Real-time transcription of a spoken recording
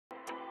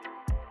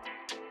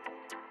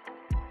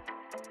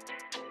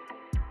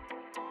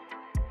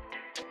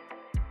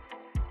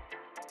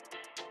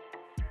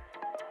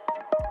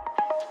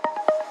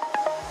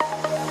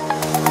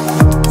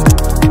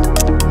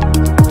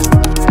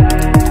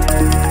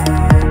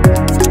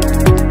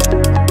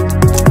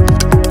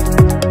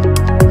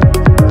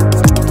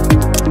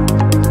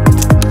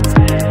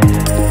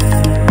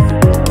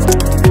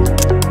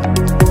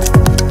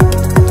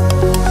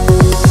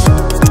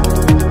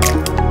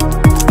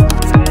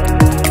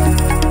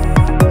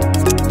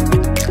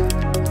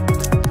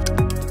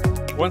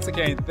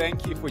again,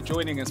 thank you for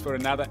joining us for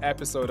another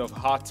episode of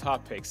Hot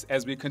Topics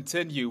as we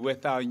continue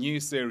with our new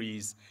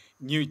series,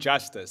 New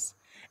Justice.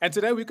 And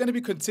today we're going to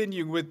be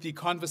continuing with the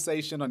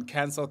conversation on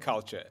cancel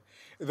culture.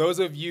 Those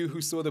of you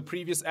who saw the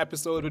previous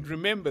episode would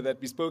remember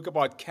that we spoke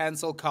about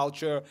cancel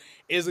culture.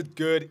 Is it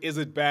good? Is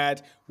it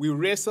bad? We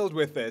wrestled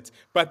with it,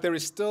 but there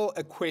is still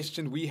a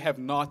question we have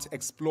not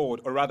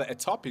explored, or rather a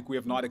topic we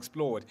have not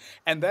explored,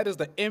 and that is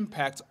the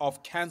impact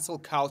of cancel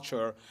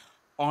culture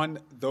on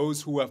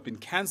those who have been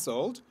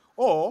cancelled,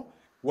 or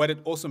what it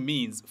also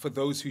means for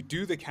those who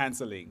do the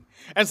cancelling.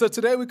 And so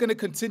today we're going to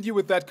continue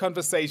with that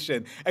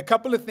conversation. A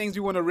couple of things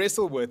we want to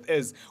wrestle with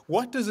is,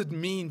 what does it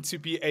mean to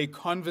be a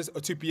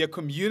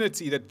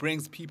community that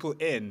brings people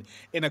in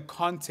a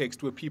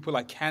context where people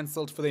are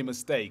cancelled for their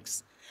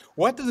mistakes?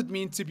 What does it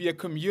mean to be a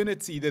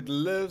community that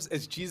lives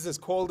as Jesus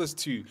called us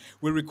to?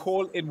 We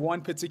recall in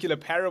one particular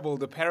parable,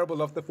 the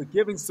parable of the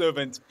forgiving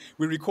servant,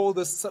 we recall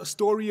this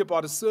story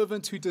about a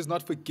servant who does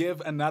not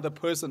forgive another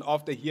person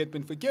after he had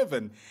been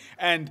forgiven.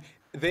 And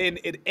then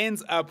it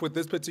ends up with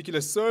this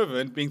particular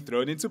servant being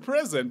thrown into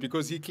prison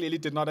because he clearly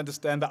did not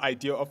understand the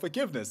idea of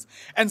forgiveness.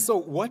 And so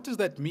what does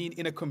that mean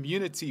in a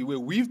community where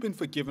we've been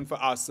forgiven for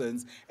our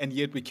sins and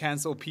yet we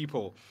cancel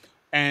people?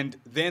 And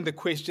then the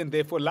question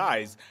therefore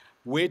lies,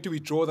 where do we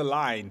draw the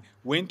line?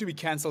 When do we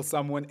cancel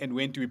someone and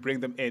when do we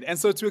bring them in? And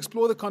so to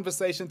explore the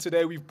conversation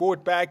today, we've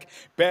brought back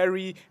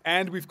Barry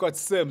and we've got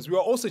Sims. We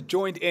are also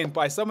joined in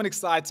by someone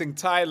exciting,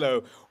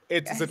 Tylo.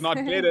 Is it not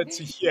better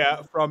to hear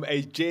from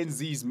a Gen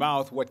Z's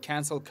mouth what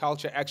cancel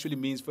culture actually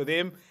means for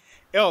them?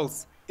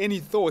 Els, any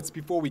thoughts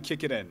before we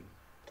kick it in?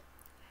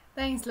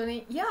 Thanks,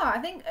 Lonnie. Yeah, I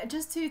think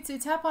just to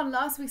tap on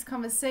last week's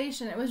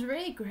conversation, it was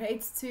really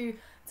great to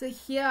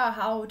hear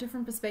how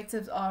different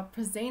perspectives are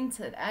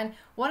presented. And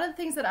one of the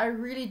things that I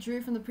really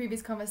drew from the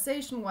previous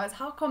conversation was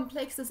how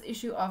complex this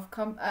issue of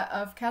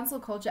cancel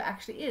culture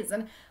actually is,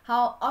 and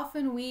how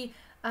often we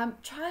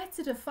try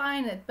to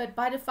define it, but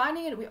by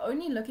defining it, we're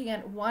only looking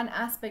at one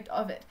aspect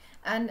of it.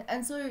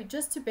 And so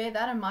just to bear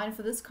that in mind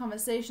for this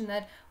conversation,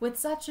 that with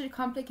such a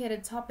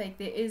complicated topic,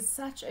 there is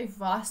such a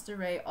vast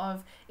array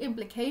of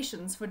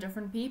implications for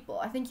different people.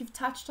 I think you've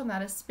touched on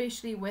that,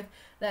 especially with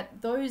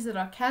that those that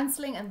are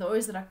cancelling and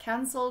those that are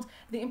cancelled,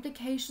 the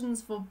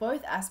implications for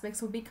both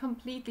aspects will be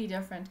completely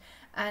different.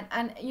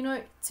 And you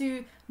know,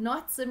 to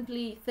not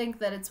simply think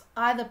that it's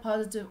either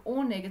positive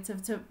or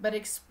negative, but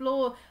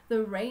explore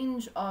the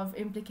range of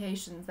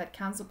implications that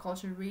cancel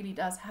culture really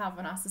does have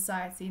on our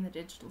society in the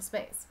digital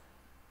space.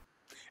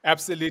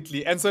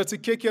 Absolutely. And so to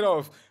kick it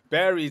off,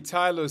 Barry,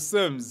 Tyler,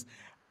 Sims,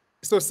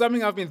 so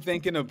something I've been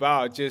thinking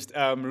about just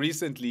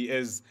recently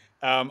is,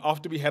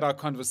 after we had our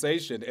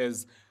conversation,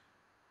 is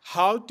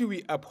how do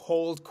we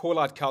uphold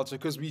call-out culture?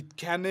 Because we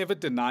can never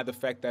deny the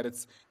fact that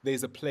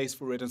there's a place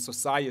for it in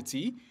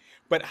society,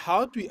 but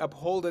how do we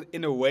uphold it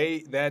in a way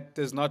that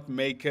does not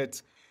make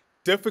it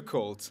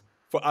difficult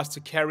for us to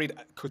carry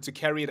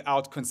it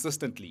out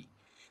consistently?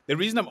 The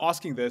reason I'm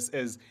asking this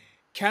is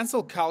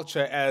cancel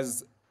culture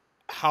as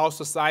how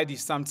society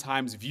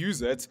sometimes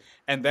views it,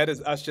 and that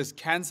is us just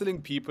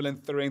canceling people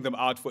and throwing them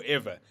out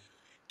forever,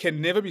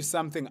 can never be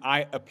something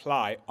I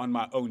apply on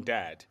my own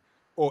dad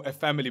or a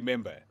family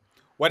member.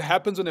 What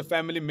happens when a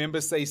family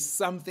member says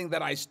something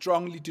that I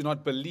strongly do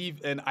not believe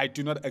in, I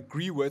do not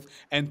agree with,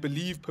 and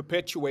believe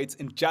perpetuates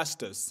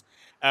injustice?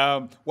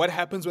 What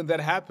happens when that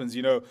happens?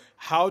 You know,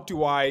 how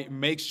do I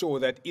make sure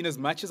that in as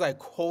much as I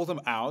call them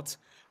out,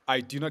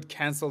 I do not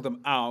cancel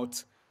them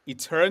out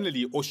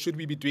eternally, or should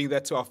we be doing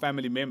that to our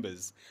family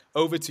members?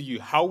 Over to you.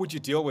 How would you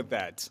deal with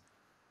that?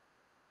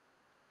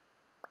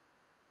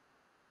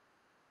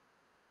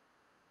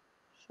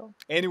 Sure.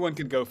 Anyone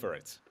can go for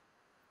it.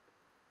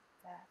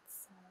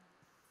 That's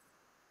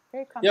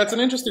very complex. Yeah, it's an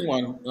interesting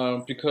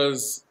one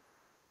because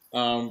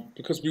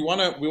we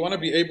wanna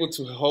be able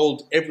to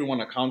hold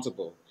everyone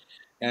accountable.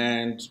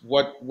 And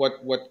what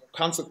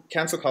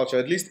cancel culture,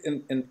 at least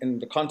in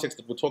the context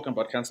that we're talking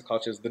about cancel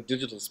culture, is the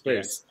digital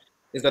space,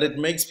 is that it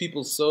makes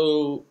people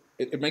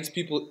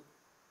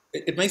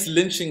it makes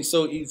lynching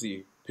so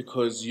easy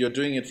because you're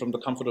doing it from the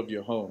comfort of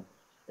your home.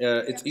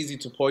 It's easy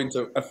to point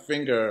a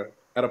finger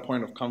at a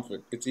point of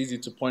comfort. It's easy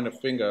to point a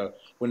finger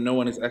when no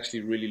one is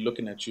actually really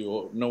looking at you,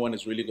 or no one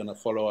is really going to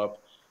follow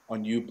up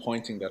on you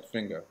pointing that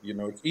finger. You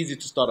know, it's easy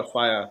to start a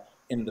fire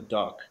in the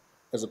dark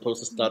as opposed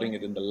to starting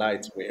it in the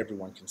light where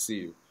everyone can see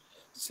you.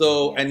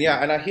 So, and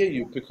I hear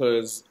you,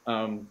 because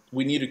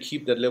we need to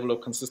keep that level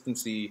of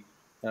consistency,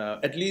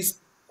 at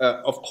least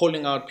of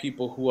calling out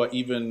people who are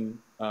even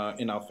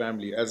in our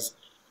family. As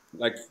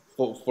like,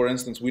 for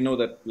instance, we know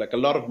that like a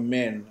lot of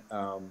men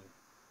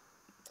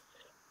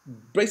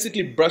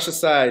basically brush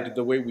aside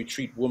the way we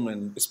treat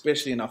women,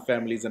 especially in our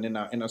families and in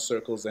our inner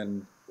circles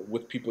and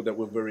with people that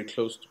we're very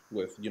close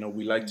with. You know,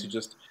 we like to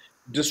just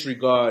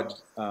disregard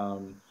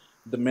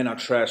the men are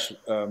trash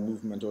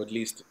movement, or at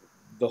least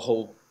the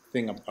whole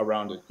thing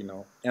around it, you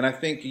know. And I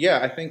think,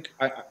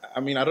 I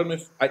mean, I don't know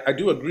if, I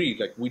do agree,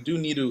 like we do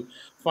need to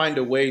find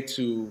a way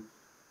to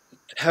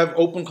have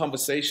open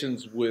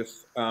conversations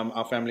with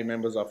our family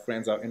members, our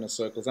friends, our inner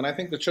circles. And I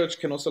think the church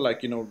can also,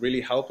 like,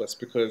 really help us,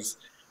 because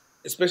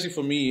especially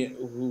for me,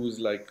 who's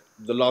like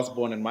the last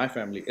born in my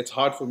family, it's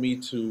hard for me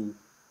to,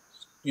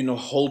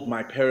 hold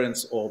my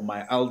parents or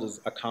my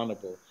elders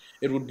accountable.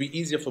 It would be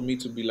easier for me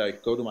to be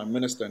like, go to my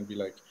minister and be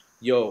like,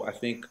 yo, I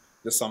think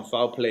there's some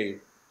foul play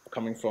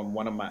coming from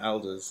one of my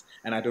elders,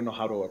 and I don't know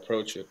how to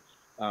approach it.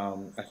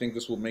 I think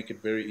this will make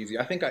it very easy.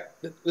 I think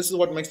this is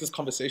what makes this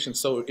conversation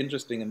so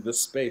interesting in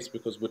this space,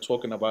 because we're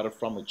talking about it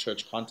from a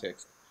church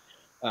context,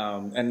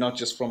 and not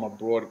just from a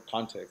broad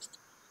context.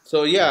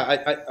 So yeah,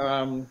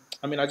 Yeah.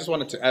 I mean, I just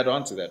wanted to add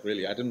on to that.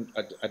 Really, I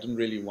didn't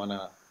really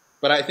wanna,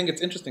 but I think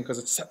it's interesting because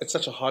it's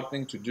such a hard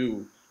thing to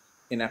do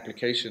in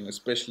application,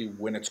 especially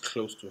when it's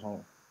close to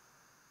home.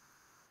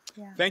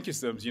 Yeah. Thank you,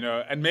 Sims.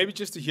 And maybe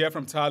just to hear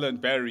from Tyler and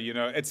Barry,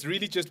 it's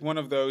really just one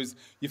of those,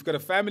 you've got a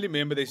family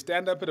member, they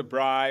stand up at a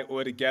braai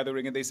or at a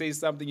gathering and they say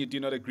something you do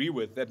not agree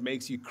with that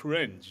makes you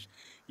cringe.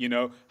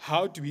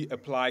 How do we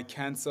apply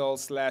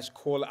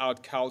cancel/call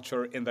out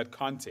culture in that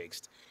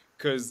context?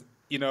 Because,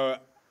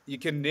 you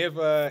can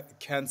never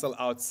cancel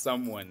out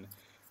someone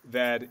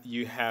that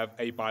you have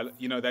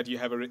that you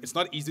have it's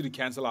not easy to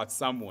cancel out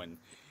someone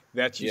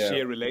that you Yeah,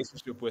 share a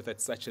relationship with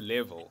at such a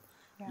level.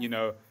 Yeah. You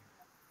know,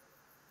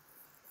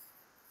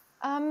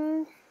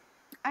 Um,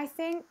 I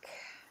think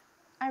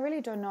I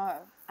really don't know.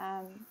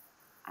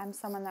 I'm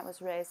someone that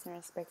was raised in a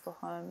respectful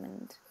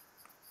home,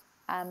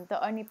 and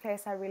the only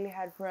place I really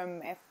had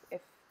room if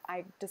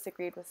I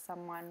disagreed with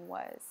someone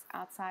was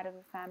outside of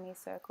a family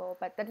circle.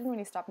 But that didn't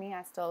really stop me.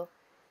 I still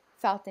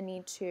felt the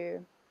need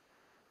to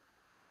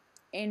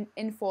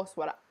enforce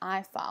what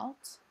I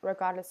felt,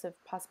 regardless of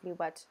possibly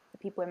what the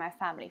people in my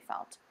family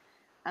felt.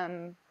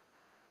 Um,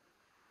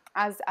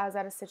 as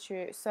at a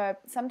situation, so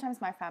sometimes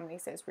my family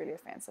says really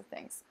offensive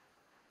things,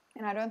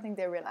 and I don't think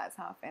they realize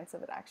how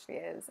offensive it actually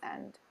is.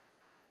 And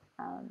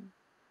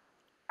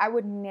I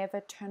would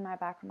never turn my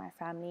back on my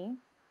family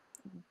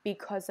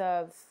because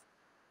of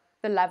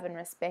the love and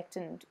respect,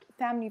 and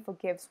family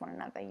forgives one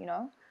another.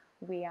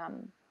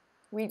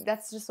 We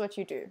that's just what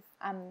you do.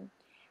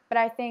 But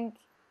I think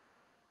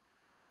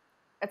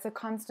it's a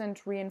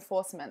constant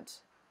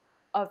reinforcement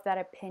of that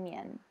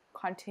opinion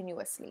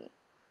continuously.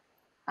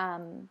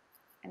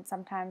 And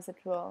sometimes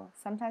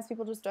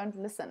people just don't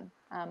listen,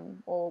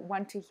 or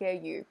want to hear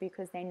you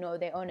because they know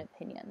their own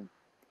opinion.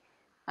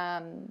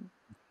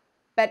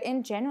 But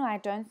in general, I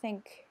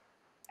think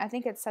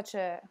it's such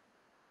a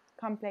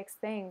complex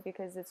thing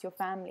because it's your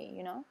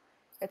family,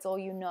 it's all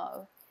you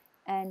know.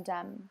 And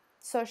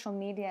social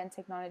media and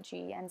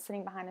technology and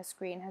sitting behind a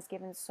screen has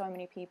given so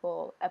many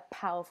people a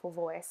powerful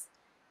voice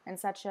and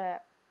such an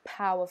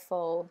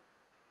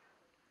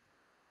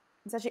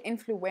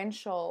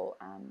influential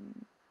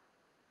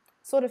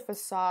sort of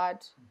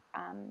facade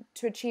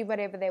to achieve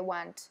whatever they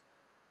want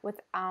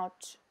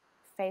without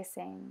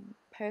facing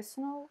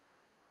personal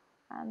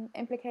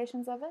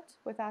implications of it,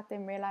 without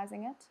them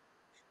realizing it.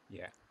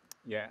 yeah,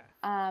 yeah.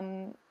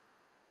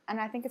 And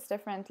I think it's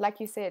different.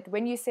 Like you said,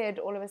 when you said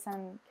all of a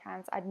sudden,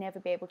 Cans, I'd never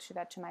be able to do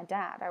that to my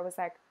dad, I was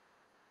like,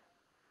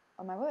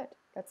 oh my word,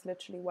 that's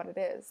literally what it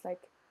is.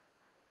 Like,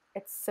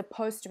 it's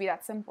supposed to be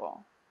that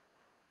simple.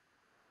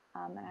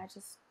 And I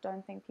just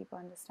don't think people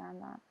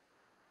understand that.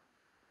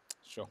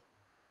 Sure.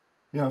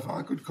 Yeah, if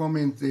I could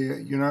comment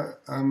there,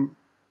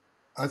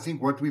 I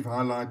think what we've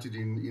highlighted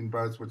in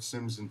both what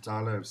Sims and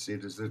Tyler have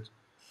said is that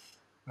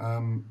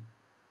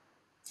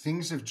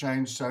things have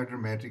changed so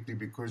dramatically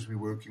because we're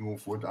working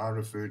off what I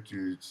refer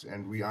to,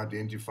 and we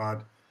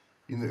identified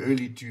in the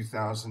early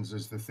 2000s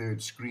as the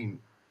third screen.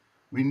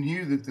 We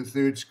knew that the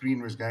third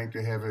screen was going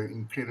to have an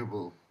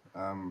incredible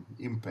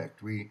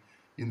impact.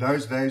 In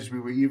those days,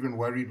 we were even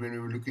worried when we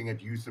were looking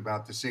at youth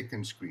about the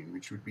second screen,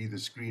 which would be the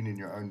screen in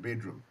your own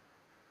bedroom.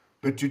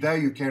 But today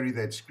you carry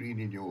that screen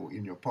in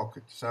your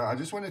pocket. So I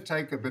just want to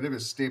take a bit of a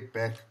step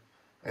back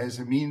as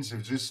a means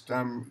of just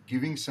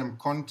giving some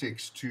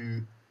context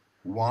to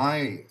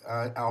why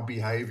our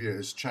behavior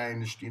has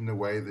changed in the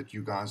way that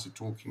you guys are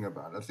talking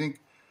about. I think,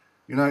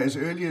 as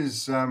early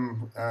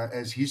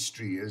as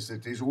history is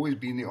that there's always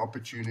been the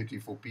opportunity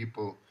for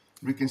people,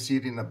 we can see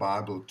it in the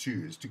Bible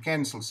too, is to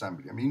cancel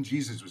somebody. I mean,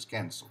 Jesus was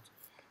cancelled,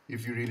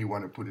 if you really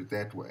want to put it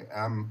that way.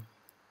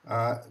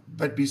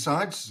 But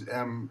besides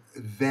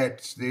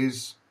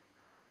that,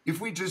 if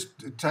we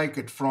just take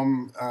it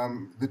from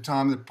the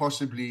time that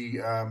possibly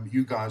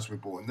you guys were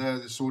born,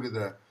 the sort of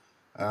the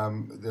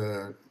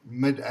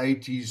mid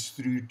 80s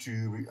through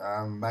to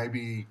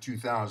maybe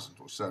 2000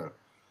 or so.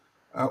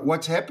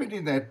 What's happened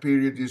in that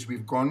period is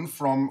we've gone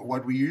from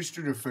what we used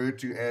to refer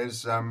to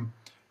as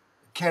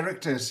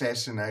character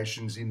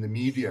assassinations in the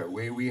media,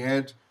 where we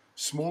had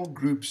small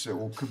groups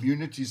or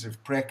communities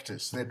of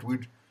practice that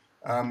would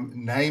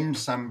name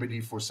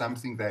somebody for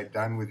something they'd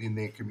done within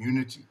their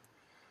community.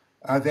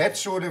 That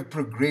sort of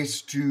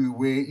progressed to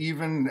where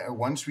even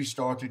once we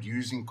started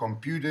using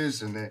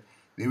computers and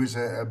there was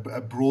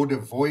a broader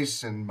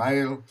voice, and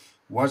mail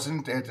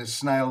wasn't at a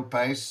snail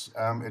pace,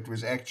 it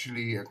was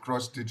actually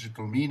across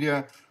digital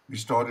media, we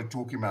started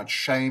talking about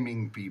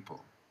shaming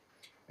people.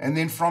 And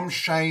then from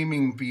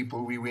shaming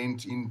people, we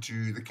went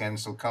into the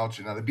cancel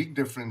culture. Now, the big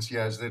difference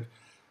here is that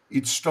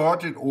it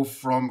started off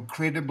from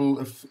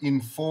credible,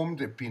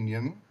 informed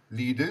opinion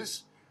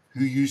leaders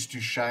who used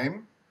to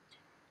shame,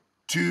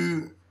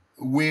 to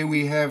where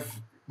we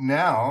have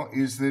now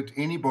is that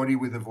anybody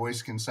with a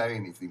voice can say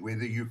anything,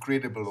 whether you're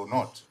credible or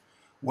not.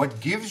 What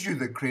gives you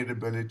the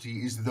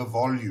credibility is the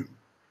volume.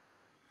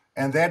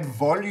 And that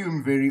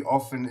volume very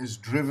often is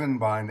driven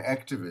by an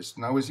activist.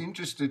 And I was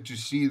interested to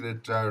see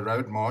that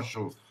Road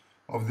Marshal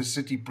of the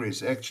City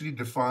Press actually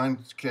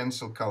defined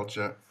cancel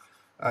culture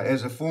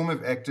as a form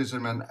of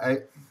activism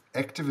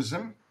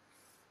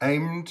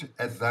aimed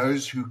at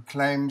those who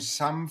claim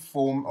some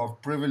form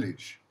of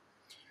privilege.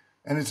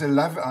 And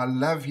I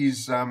love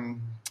his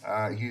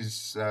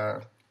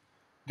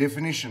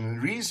definition. And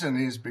the reason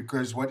is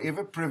because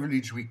whatever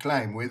privilege we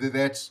claim, whether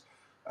that's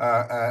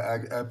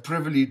a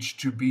privilege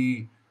to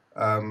be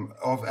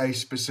of a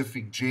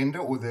specific gender,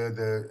 or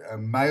the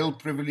male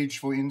privilege,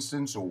 for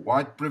instance, or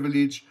white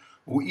privilege,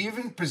 or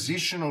even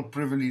positional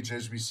privilege,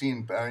 as we see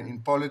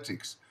in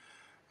politics,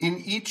 in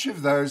each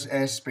of those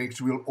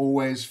aspects, we'll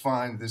always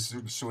find this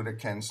sort of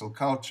cancel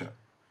culture.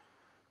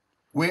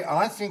 Where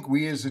I think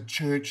we as a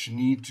church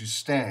need to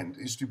stand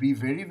is to be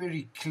very,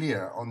 very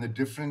clear on the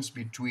difference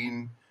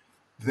between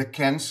the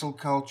cancel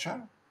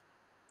culture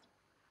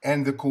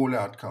and the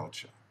call-out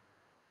culture.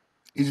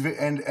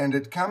 And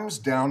it comes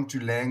down to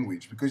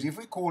language, because if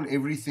we call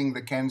everything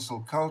the cancel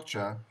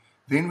culture,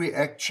 then we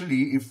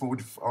actually, if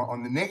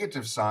on the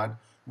negative side,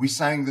 we're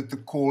saying that the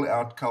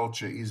call-out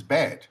culture is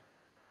bad.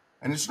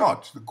 And it's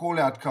not. The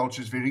call-out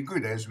culture is very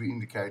good, as we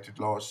indicated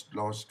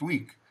last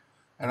week.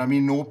 And I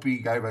mean,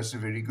 Norpi gave us a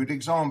very good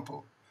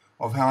example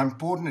of how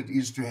important it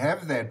is to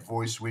have that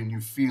voice when you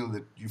feel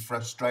that you're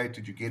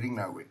frustrated, you're getting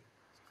nowhere.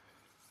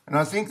 And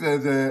I think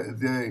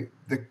the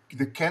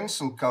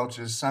cancel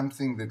culture is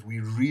something that we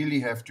really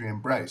have to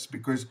embrace,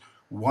 because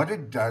what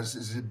it does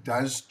is it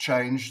does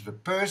change the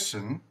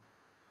person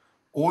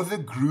or the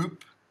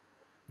group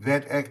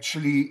that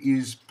actually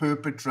is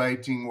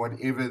perpetrating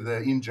whatever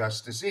the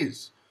injustice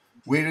is.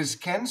 Whereas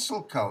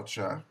cancel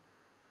culture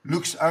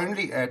looks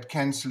only at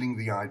cancelling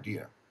the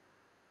idea.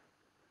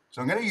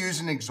 So I'm going to use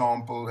an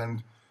example,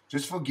 and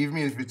just forgive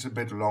me if it's a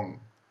bit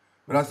long,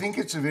 but I think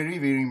it's a very,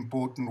 very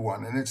important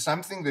one, and it's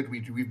something that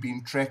we've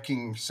been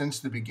tracking since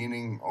the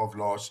beginning of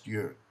last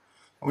year.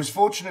 I was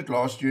fortunate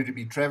last year to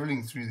be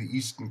traveling through the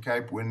Eastern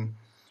Cape when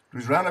it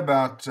was around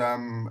about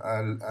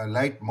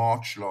late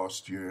March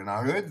last year, and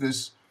I heard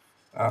this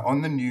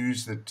on the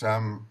news that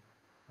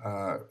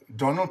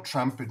Donald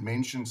Trump had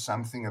mentioned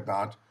something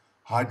about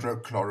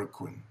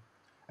hydrochloroquine.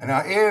 And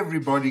how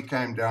everybody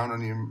came down on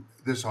him,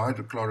 this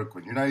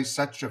hydrochloroquine. You know, he's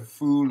such a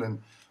fool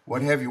and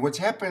what have you. What's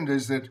happened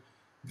is that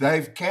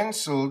they've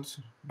cancelled,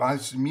 by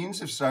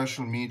means of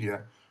social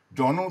media,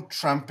 Donald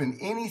Trump and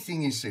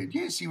anything he said.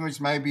 Yes, he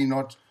was maybe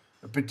not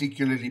a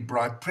particularly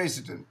bright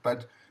president,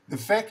 but the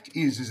fact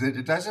is that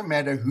it doesn't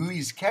matter who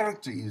his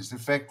character is. The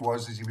fact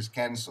was he was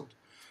cancelled.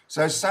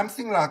 So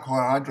something like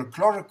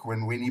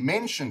hydrochloroquine, when he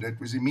mentioned it,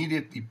 was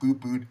immediately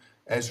poo-pooed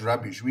as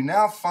rubbish. We're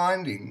now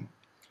finding,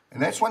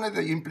 and that's one of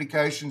the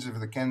implications of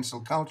the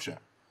cancel culture,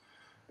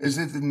 is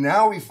that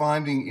now we're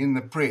finding in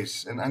the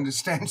press, and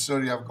understand,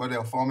 sorry, I've got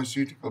a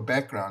pharmaceutical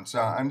background, so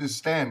I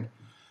understand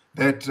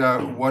that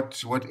what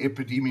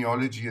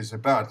epidemiology is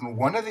about. And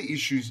one of the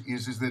issues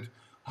is that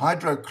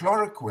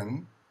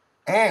hydrochloroquine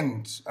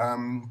and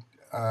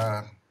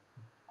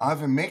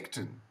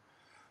ivermectin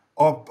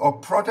are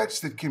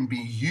products that can be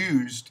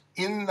used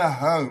in the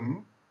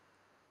home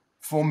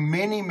for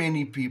many,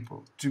 many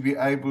people to be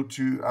able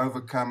to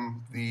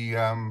overcome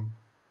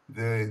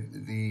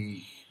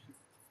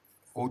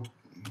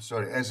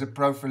as a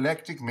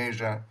prophylactic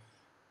measure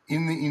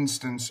in the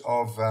instance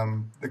of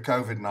the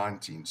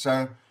COVID-19.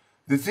 So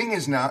the thing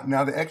is now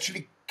they're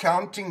actually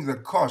counting the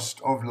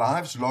cost of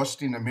lives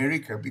lost in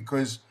America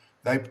because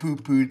they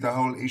poo-pooed the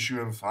whole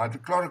issue of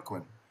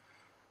hydrochloroquine.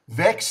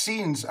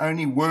 Vaccines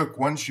only work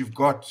once you've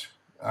got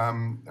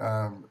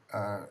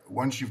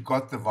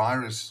the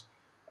virus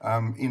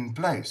in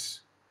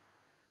place.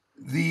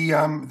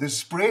 The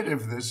spread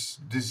of this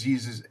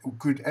disease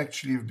could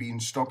actually have been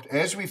stopped,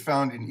 as we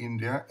found in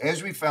India,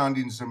 as we found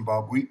in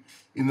Zimbabwe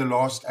in the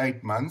last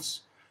 8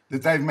 months,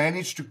 that they've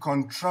managed to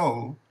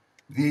control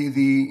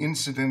the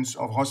incidence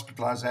of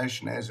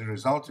hospitalization as a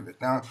result of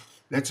it. Now,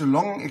 that's a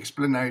long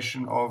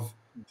explanation of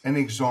an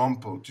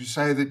example to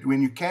say that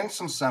when you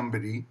cancel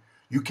somebody,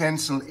 you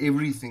cancel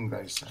everything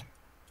they say.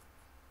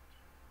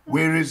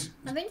 Whereas,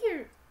 I think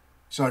you.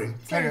 Sorry,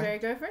 Mary,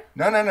 go for it.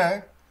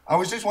 No. I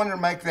was just wanting to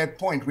make that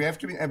point. We have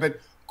to be, but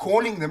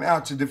calling them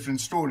out's a different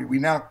story. We're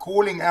now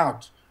calling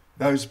out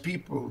those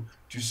people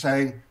to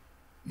say,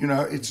 you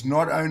know, it's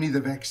not only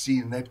the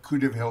vaccine that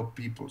could have helped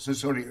people. So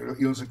sorry,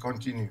 Ilse,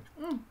 continue.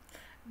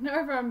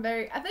 No problem,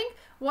 Barry. I think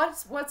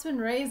what's been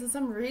raised is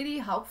some really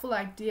helpful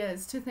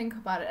ideas to think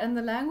about it, and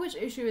the language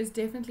issue is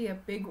definitely a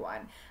big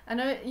one. I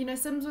know,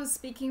 Sims was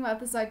speaking about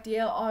this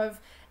idea of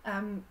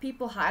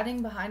people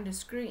hiding behind a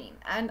screen.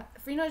 And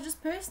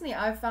just personally,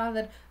 I've found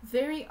that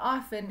very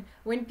often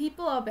when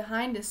people are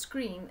behind a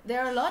screen,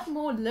 they're a lot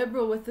more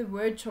liberal with the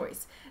word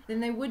choice than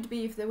they would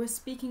be if they were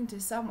speaking to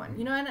someone.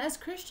 And as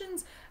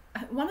Christians,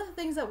 one of the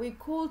things that we're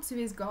called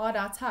to is guard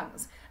our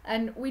tongues.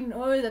 And we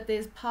know that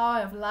there's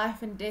power of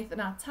life and death in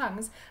our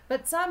tongues,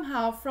 but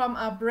somehow from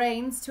our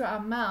brains to our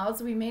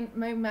mouths, we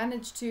may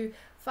manage to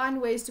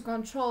find ways to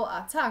control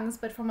our tongues,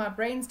 but from our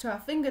brains to our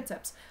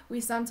fingertips, we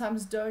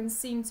sometimes don't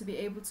seem to be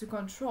able to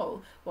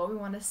control what we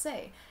want to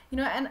say.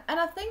 And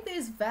I think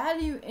there's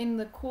value in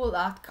the call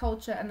out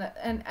culture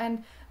and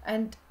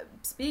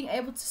being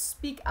able to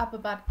speak up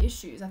about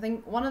issues. I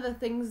think one of the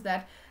things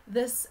that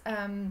this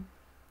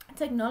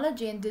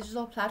technology and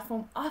digital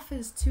platform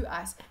offers to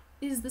us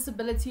is this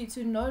ability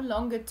to no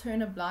longer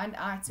turn a blind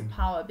eye to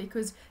power,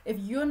 because if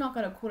you're not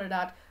going to call it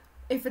out,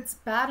 if it's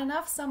bad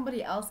enough,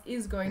 somebody else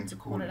is going to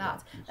call it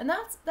out. Yes. And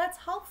that's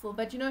helpful.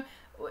 But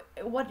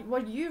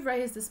what you've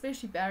raised,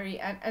 especially Barry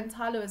and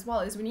Tyler as well,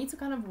 is we need to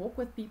kind of walk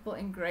with people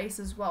in grace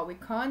as well. We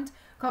can't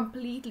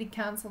completely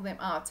cancel them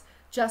out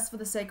just for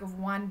the sake of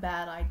one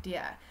bad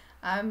idea.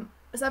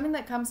 Something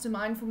that comes to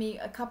mind for me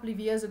a couple of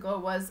years ago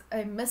was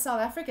a Miss South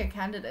Africa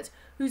candidate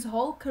whose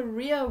whole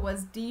career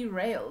was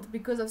derailed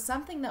because of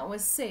something that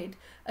was said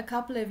a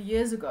couple of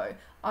years ago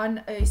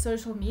on a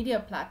social media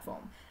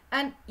platform.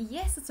 And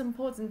yes, it's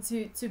important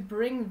to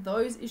bring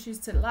those issues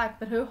to light,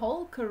 but her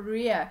whole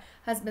career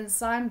has been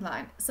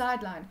sidelined.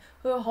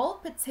 Her whole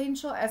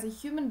potential as a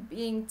human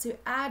being to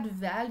add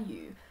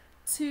value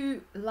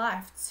to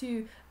life,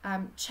 to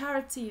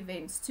charity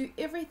events, to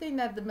everything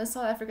that the Miss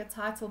South Africa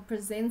title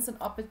presents an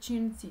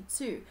opportunity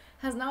to,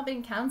 has now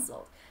been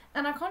cancelled.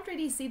 And I can't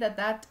really see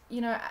that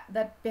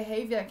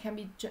behavior can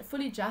be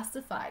fully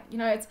justified.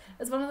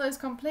 It's one of those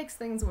complex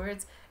things where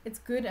it's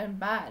good and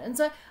bad. And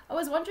so I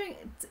was wondering,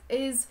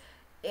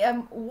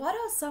 what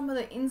are some of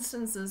the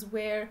instances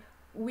where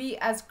we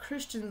as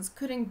Christians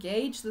could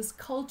engage this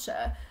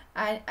culture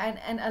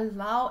and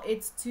allow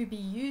it to be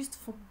used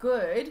for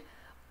good,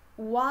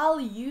 while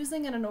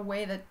using it in a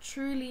way that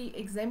truly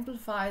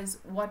exemplifies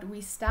what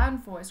we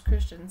stand for as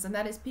Christians, and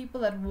that is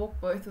people that walk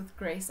both with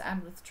grace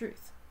and with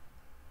truth?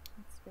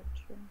 That's very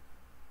true.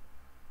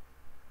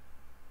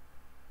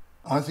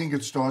 I think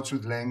it starts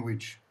with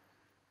language.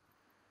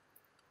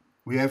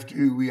 We have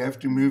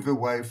to move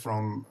away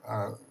from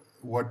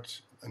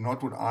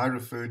not what I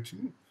refer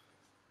to,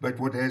 but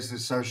what as the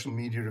social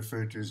media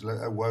refer to as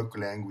a woke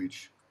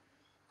language.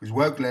 Because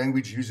woke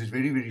language uses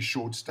very, very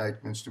short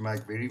statements to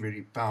make very,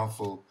 very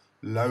powerful,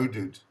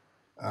 loaded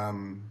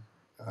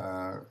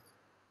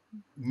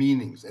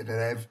meanings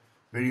that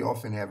very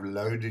often have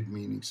loaded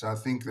meanings. So I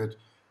think that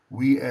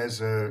we as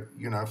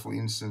for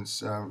instance,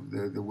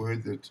 the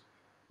word that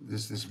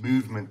this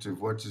movement of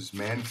what is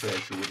man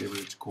crash or whatever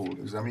it's called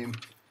is,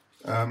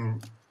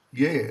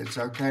 it's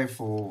okay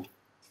for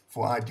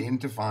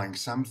identifying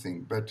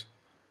something, but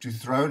to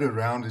throw it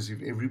around as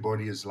if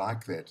everybody is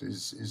like that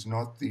is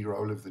not the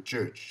role of the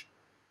church.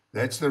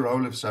 That's the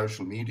role of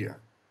social media.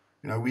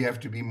 We have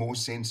to be more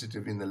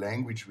sensitive in the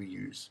language we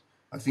use.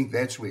 I think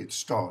that's where it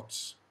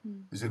starts,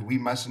 is that we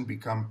mustn't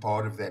become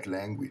part of that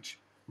language.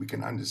 We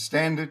can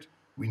understand it.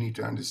 We need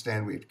to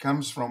understand where it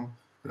comes from,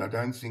 but I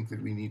don't think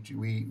that we need to.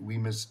 We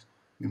must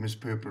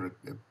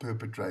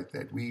perpetrate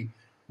that.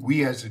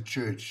 We as a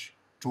church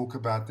talk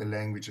about the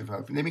language of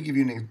hope. Let me give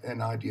you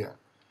an idea,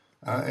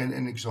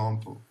 an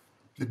example.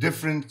 The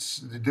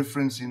difference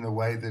in the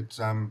way that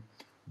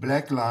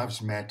Black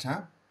Lives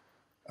Matter,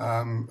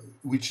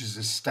 which is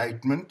a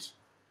statement,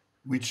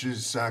 which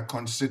is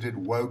considered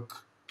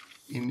woke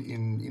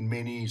in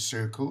many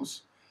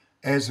circles,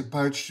 as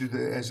opposed to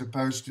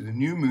the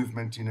new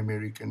movement in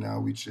America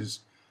now, which is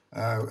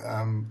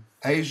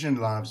Asian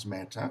Lives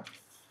Matter,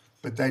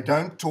 but they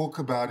don't talk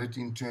about it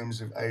in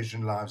terms of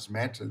Asian Lives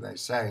Matter. They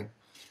say,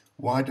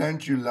 "Why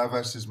don't you love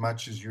us as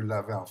much as you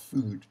love our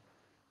food?"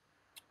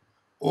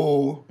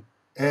 Or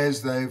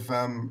as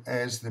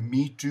the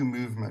Me Too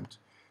movement.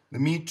 The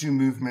Me Too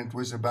movement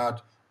was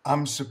about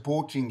 "I'm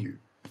supporting you."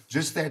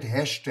 Just that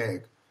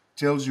hashtag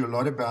tells you a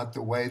lot about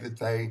the way that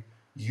they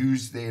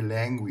use their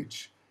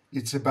language.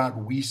 It's about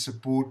 "we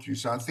support you."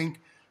 So I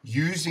think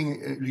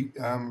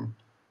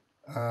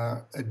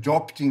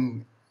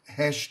adopting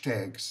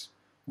hashtags,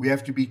 we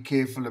have to be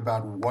careful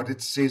about what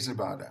it says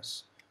about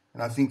us.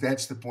 And I think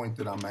that's the point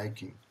that I'm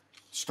making.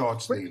 It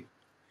starts there.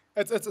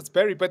 It's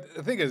Barry, but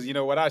the thing is,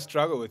 what I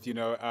struggle with,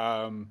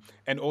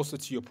 and also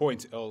to your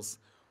point, Els,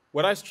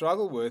 what I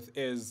struggle with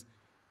is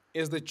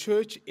the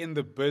church in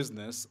the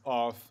business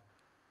of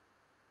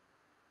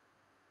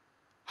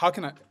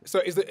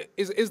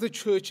is the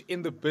church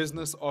in the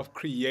business of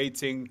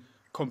creating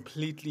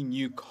completely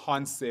new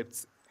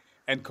concepts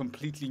and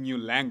completely new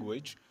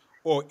language,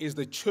 or is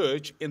the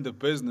church in the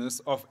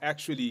business of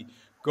actually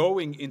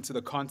going into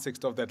the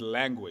context of that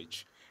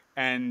language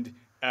and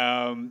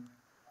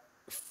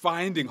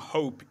finding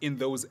hope in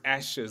those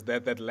ashes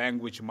that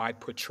language might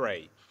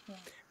portray? Yeah.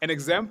 An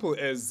example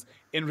is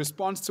in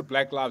response to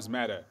Black Lives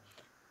Matter.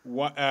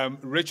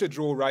 Richard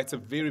Rohr writes a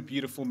very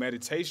beautiful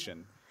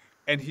meditation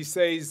And he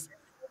says,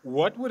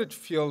 what would it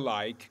feel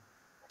like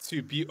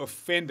to be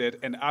offended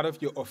and out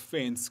of your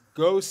offense,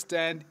 go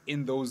stand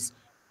in those,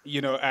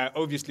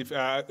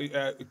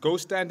 go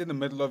stand in the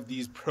middle of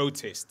these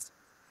protests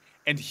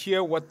and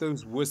hear what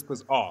those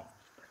whispers are.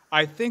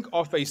 I think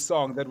of a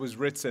song that was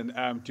written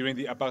during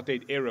the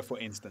apartheid era, for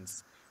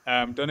instance.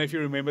 Don't know if you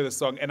remember the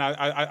song, and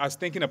I was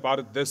thinking about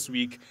it this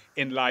week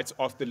in light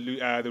of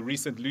the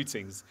recent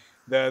lootings.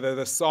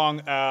 The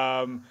song.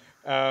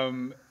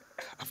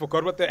 I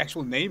forgot what the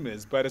actual name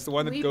is, but it's the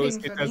one that goes,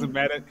 Weeping "It for doesn't me.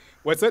 matter."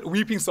 What's that?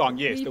 Weeping song.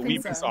 Yes, the Weeping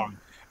weeping song.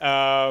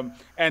 song.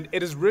 And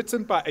it is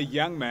written by a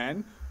young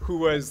man who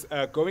was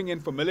going in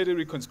for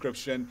military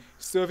conscription,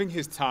 serving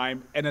his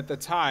time. And at the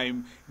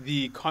time,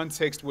 the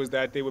context was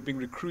that they were being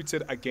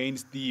recruited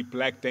against the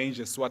Black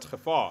Danger, Swat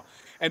Gevaar.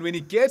 And when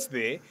he gets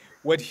there,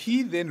 what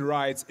he then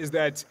writes is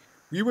that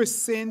we were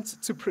sent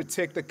to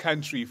protect the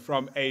country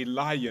from a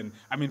lion,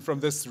 from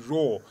this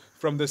roar,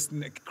 from this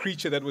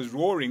creature that was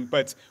roaring.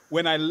 But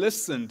when I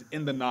listened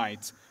in the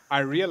night, I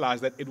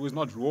realized that it was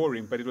not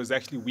roaring, but it was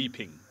actually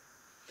weeping.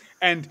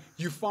 And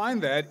you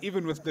find that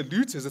even with the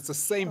looters, it's the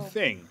same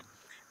thing.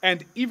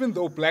 And even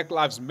though Black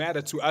Lives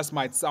Matter to us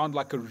might sound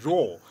like a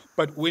roar,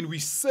 but when we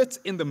sit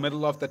in the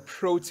middle of that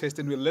protest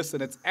and we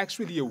listen, it's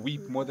actually a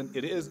weep more than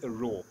it is a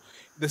roar.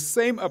 The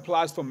same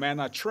applies for man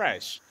are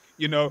trash.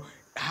 You know,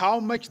 how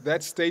much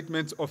that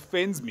statement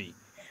offends me,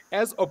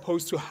 as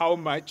opposed to how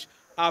much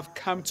I've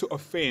come to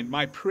offend,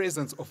 my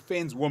presence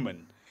offends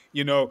women.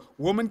 You know,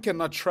 women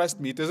cannot trust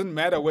me. It doesn't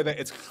matter whether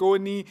it's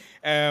Khoni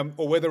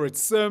or whether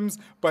it's Sims,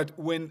 but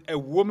when a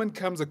woman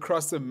comes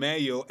across a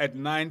male at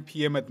 9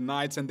 p.m. at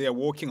night and they're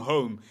walking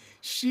home,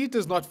 she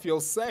does not feel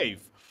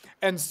safe.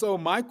 And so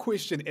my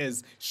question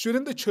is,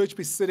 shouldn't the church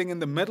be sitting in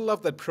the middle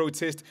of that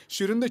protest?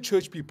 Shouldn't the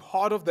church be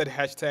part of that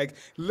hashtag,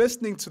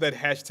 listening to that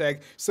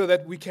hashtag so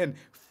that we can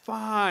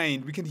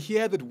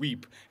hear that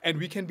weep, and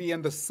we can be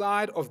on the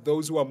side of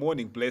those who are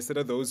mourning. Blessed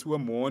are those who are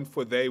mourn,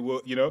 for they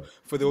will,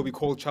 for they will be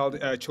called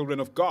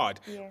children of God.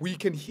 Yes. We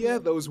can hear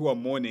those who are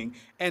mourning,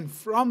 and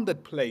from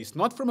that place,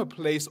 not from a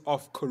place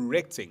of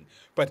correcting,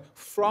 but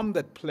from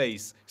that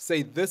place,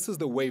 say, this is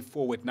the way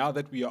forward now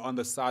that we are on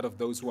the side of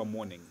those who are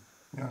mourning.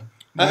 Yeah.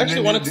 I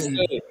actually wanted to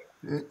say.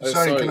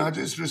 Sorry, can I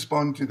just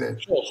respond to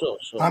that? Sure.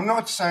 I'm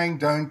not saying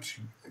don't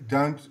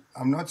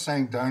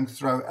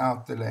throw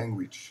out the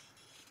language.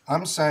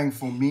 I'm saying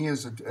for me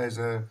as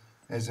a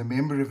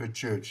member of a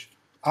church,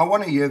 I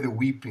want to hear the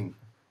weeping.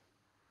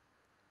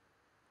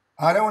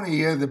 I don't want to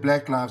hear the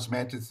Black Lives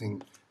Matter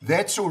thing.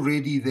 That's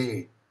already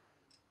there.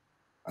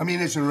 I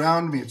mean, it's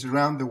around me, it's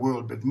around the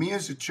world, but me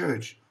as a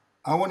church,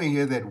 I want to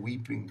hear that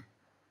weeping.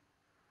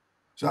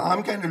 So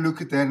I'm going to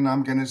look at that and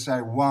I'm going to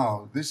say,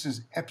 wow, this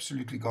is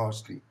absolutely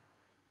ghastly.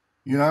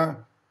 You know,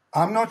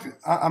 I'm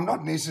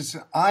not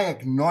necessarily, I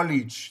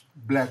acknowledge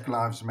Black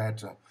Lives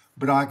Matter,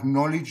 but I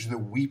acknowledge the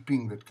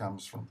weeping that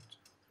comes from it.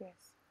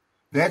 Yes.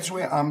 That's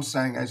where I'm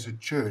saying as a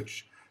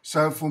church.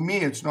 So for me,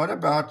 it's not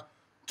about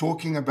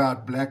talking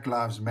about Black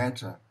Lives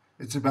Matter.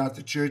 It's about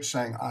the church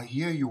saying, I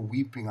hear your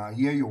weeping, I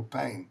hear your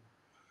pain.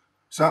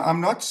 So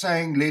I'm not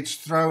saying let's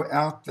throw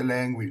out the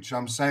language.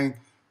 I'm saying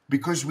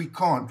because we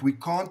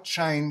can't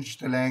change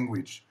the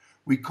language.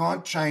 We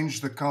can't change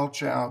the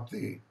culture out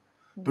there.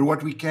 But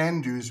what we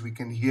can do is we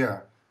can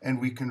hear and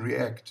we can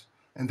react.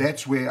 And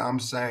that's where I'm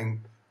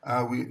saying,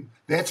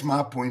 that's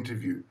my point of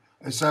view.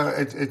 So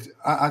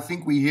I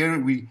think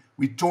we're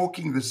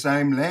talking the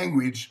same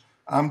language.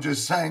 I'm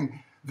just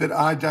saying that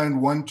I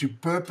don't want to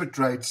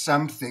perpetrate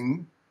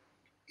something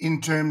in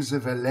terms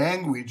of a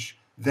language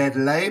that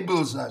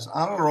labels us.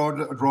 I'd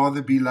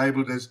rather be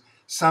labeled as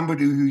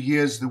somebody who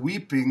hears the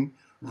weeping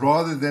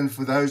rather than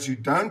for those who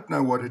don't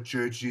know what a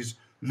church is,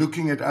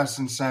 looking at us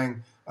and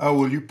saying, oh,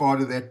 well, you're part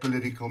of that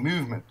political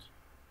movement.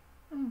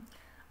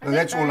 So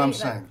that's all I'm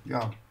saying,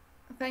 yeah.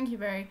 Thank you,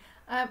 Barry.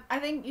 I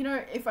think,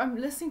 if I'm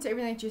listening to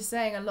everything that you're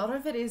saying, a lot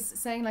of it is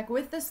saying, like,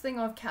 with this thing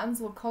of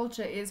cancel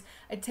culture is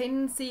a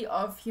tendency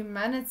of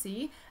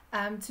humanity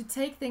to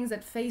take things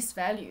at face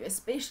value,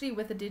 especially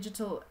with the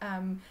digital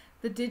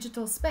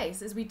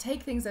space, is we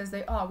take things as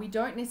they are. We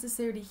don't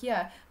necessarily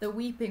hear the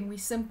weeping, we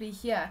simply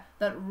hear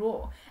that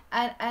roar.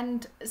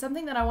 And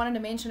something that I wanted to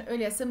mention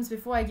earlier, Sims,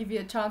 before I give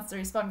you a chance to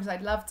respond, because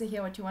I'd love to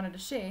hear what you wanted to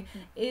share,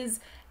 is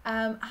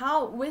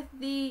how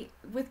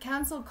with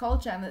cancel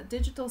culture and the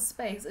digital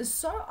space is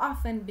so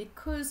often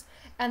because,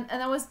 and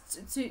that was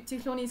to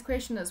Cloney's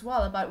question as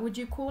well about would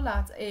you call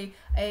out a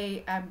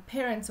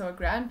parent or a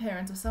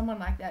grandparent or someone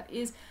like that,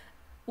 is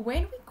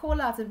when we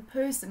call out in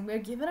person, we're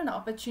given an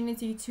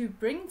opportunity to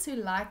bring to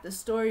light the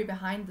story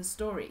behind the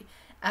story.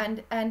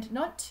 And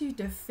not to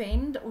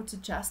defend or to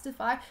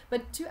justify,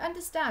 but to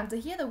understand,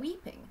 to hear the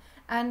weeping.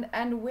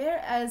 And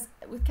whereas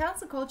with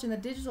cancel culture in the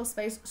digital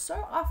space,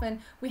 so often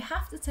we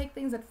have to take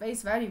things at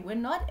face value. We're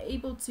not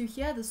able to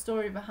hear the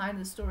story behind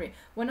the story.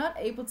 We're not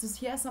able to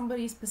hear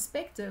somebody's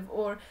perspective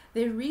or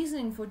their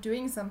reasoning for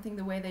doing something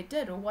the way they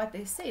did or what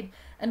they said.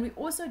 And we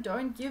also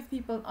don't give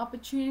people an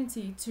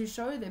opportunity to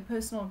show their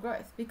personal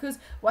growth, because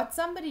what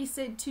somebody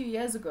said 2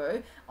 years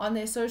ago on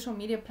their social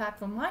media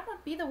platform might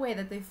not be the way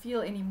that they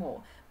feel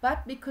anymore.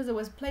 But because it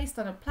was placed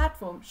on a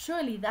platform,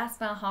 surely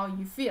that's now how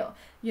you feel.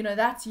 You know,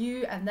 that's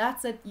you and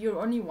that's it. You're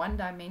only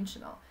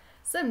one-dimensional.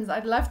 Sims,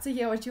 I'd love to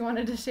hear what you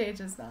wanted to share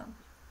just now.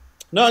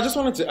 No, I just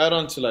wanted to add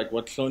on to like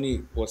what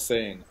Tony was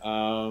saying.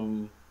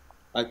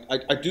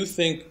 I do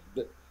think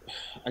that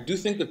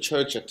the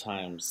church at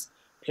times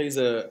plays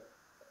a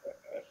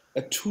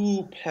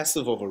too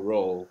passive of a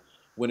role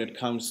when it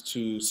comes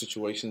to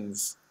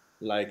situations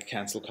like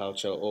cancel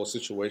culture, or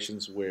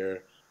situations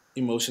where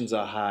emotions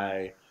are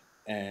high,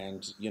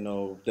 and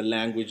the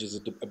language is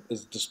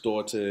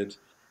distorted,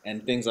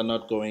 and things are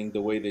not going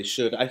the way they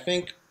should. I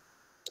think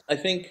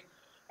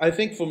I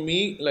think for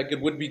me, like,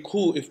 it would be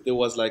cool if there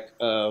was like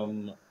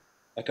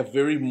a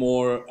very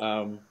more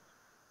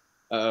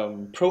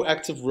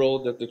proactive role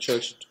that the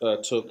church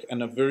took,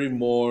 and a very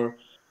more,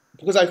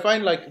 because I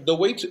find like the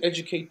way to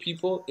educate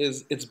people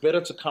is, it's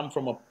better to come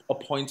from a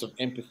point of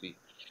empathy.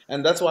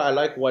 And that's why I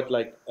like what,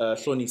 like,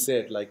 Shoni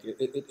said. Like,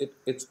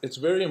 it's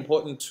very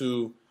important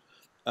to,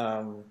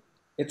 um,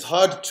 it's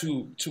hard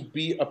to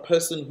be a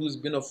person who's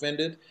been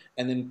offended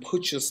and then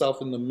put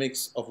yourself in the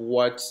mix of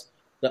what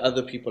the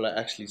other people are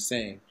actually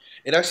saying.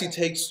 It actually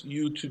takes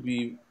you to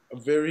be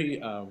very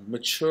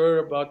mature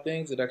about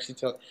things. It actually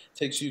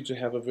takes you to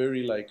have a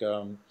very, like,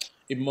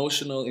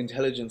 emotional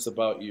intelligence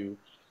about you.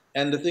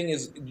 And the thing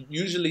is,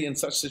 usually in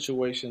such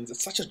situations,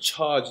 it's such a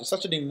charge, it's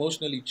such an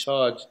emotionally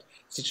charged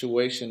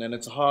situation, and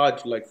it's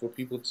hard, like, for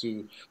people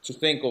to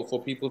think, or for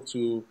people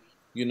to,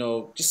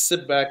 just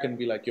sit back and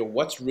be like, yo,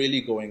 what's really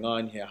going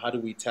on here? How do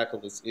we tackle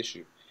this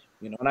issue?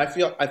 And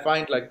I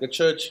find like the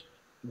church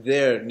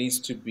there needs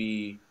to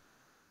be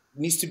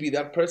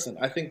that person.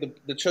 I think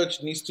the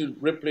church needs to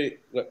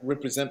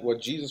represent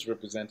what Jesus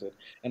represented,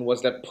 and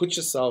was that, put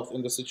yourself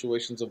in the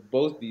situations of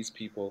both these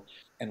people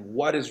and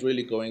what is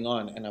really going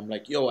on. And I'm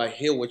like, yo, I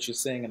hear what you're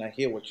saying, and I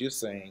hear what you're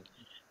saying,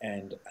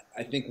 and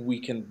I think we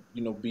can,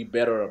 be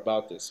better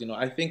about this.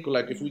 I think,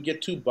 like, if we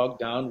get too bogged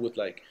down with,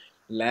 like,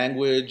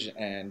 language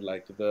and,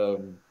 like,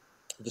 the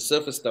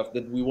surface stuff,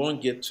 that we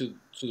won't get to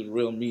the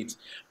real meat.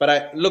 But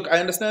I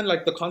understand,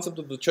 like, the concept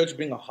of the church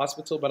being a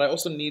hospital, but I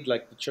also need,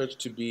 like, the church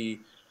to be,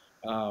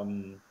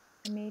 um,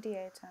 A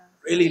mediator.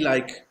 really,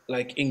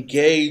 like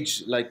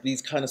engage, like,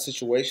 these kind of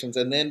situations,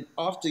 and then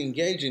after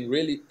engaging,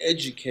 really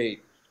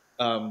educate,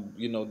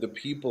 the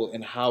people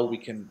in how we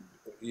can,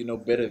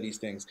 better these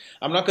things.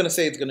 I'm not going to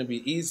say it's going to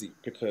be easy,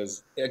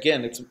 because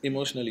again, it's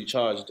emotionally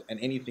charged and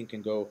anything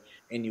can go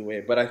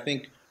anywhere. But I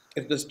think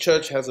if this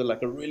church has a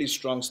really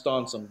strong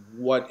stance on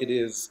what it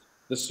is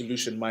the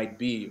solution might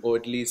be, or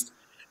at least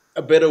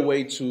a better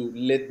way to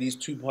let these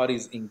two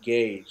parties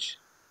engage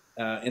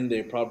in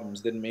their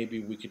problems, then maybe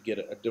we could get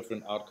a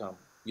different outcome.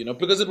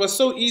 Because it was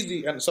so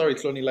easy. And sorry,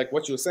 Cloney, like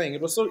what you were saying,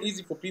 it was so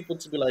easy for people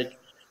to be like,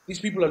 these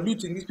people are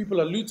looting, these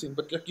people are looting.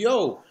 But, like,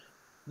 yo,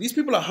 these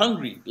people are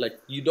hungry. Like,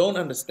 you don't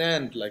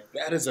understand. Like,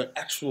 that is an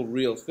actual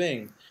real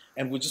thing.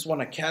 And we just want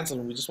to cancel,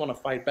 and we just want to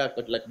fight back.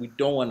 But, like, we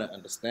don't want to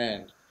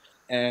understand.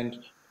 And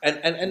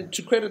and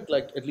to credit,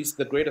 like, at least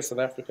the greater South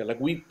Africa,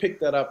 like, we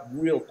picked that up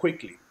real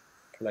quickly.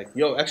 Like,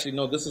 yo, actually,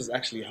 no, this is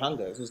actually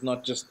hunger. This is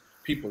not just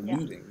people Yeah.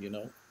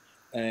 looting.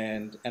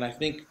 And I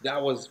think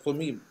that was, for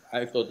me,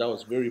 I thought that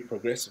was very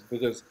progressive,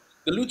 because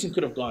the looting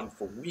could have gone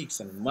for weeks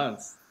and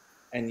months,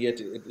 and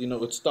yet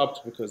it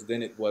stopped, because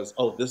then it was,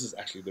 oh, this is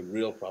actually the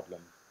real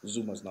problem.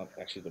 Zuma's not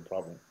actually the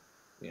problem.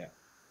 Yeah.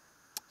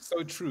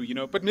 So true,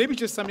 but maybe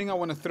just something I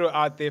want to throw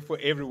out there for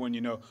everyone,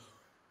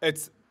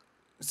 it's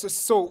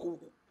so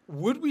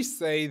would we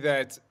say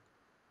that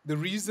the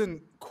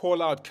reason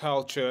call out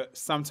culture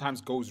sometimes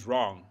goes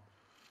wrong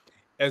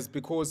is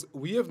because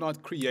we have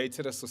not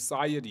created a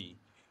society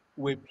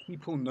where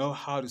people know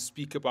how to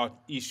speak about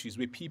issues,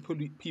 where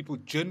people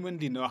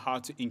genuinely know how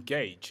to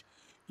engage,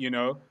 you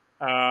know.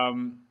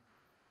 Um,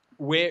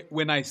 where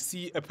when I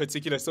see a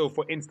particular, so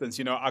for instance,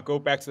 I go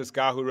back to this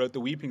guy who wrote the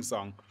Weeping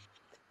Song,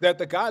 that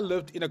the guy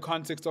lived in a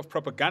context of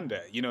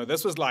propaganda.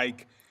 This was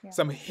like Yeah.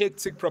 some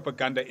hectic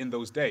propaganda in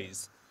those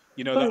days.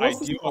 The Sorry, what's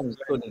the idea of, song,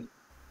 Tony?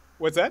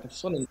 what's that?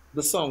 It's funny.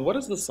 The song. What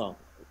is the song?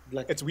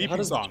 Like, It's how Weeping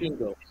does the Song. tune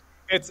go?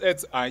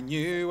 It's I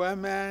knew a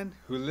man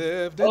who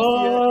lived in fear.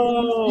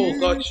 Oh,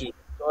 got you.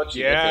 Got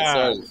you. Okay, Yeah.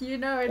 sorry. You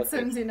know it, Okay.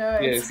 Sims, you know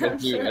it. Yes, I I'm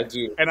do. I sure.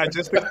 do. And I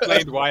just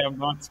explained why I'm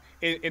not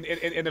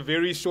in a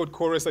very short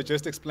chorus. I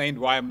just explained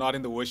why I'm not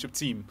in the worship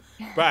team.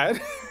 But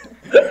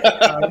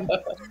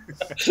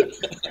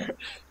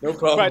No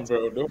problem, but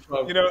bro. No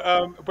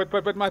problem.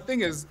 but my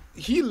thing is,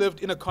 he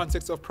lived in a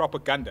context of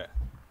propaganda.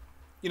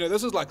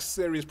 This was like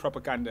serious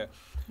propaganda,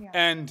 Yeah.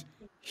 and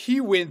he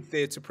went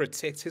there to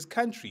protect his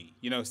country.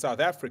 South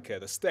Africa,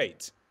 the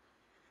state.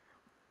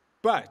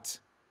 But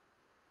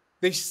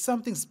there's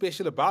something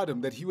special about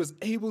him, that he was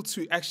able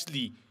to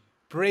actually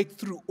break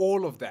through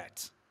all of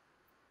that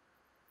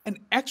and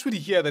actually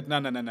hear that,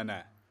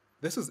 no,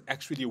 this is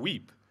actually a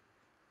weep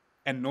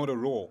and not a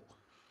roar.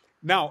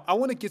 Now, I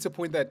want to get to a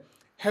point that,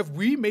 have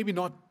we maybe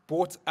not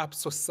brought up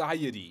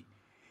society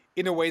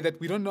in a way that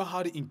we don't know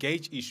how to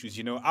engage issues.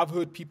 I've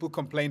heard people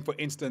complain, for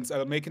instance,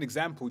 I'll make an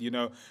example,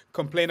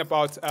 complain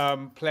about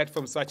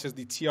platforms such as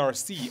the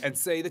TRC and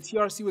say the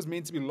TRC was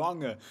meant to be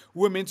longer.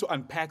 We were meant to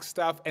unpack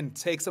stuff and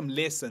take some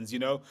lessons,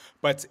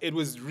 but it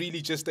was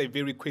really just a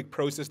very quick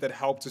process that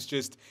helped us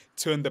just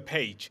turn the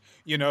page.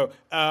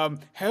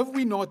 Have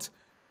we not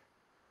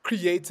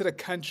created a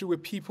country where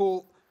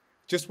people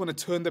just want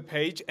to turn the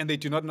page and they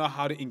do not know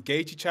how to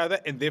engage each other,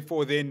 and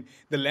therefore then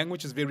the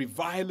language is very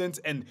violent,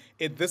 and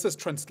this is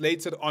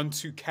translated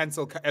onto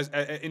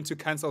into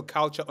cancel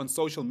culture on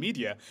social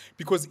media,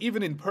 because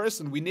even in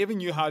person we never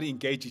knew how to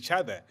engage each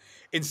other.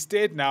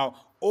 Instead, now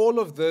all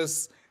of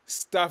this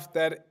stuff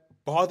that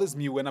bothers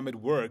me when I'm at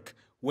work,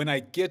 when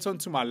I get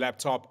onto my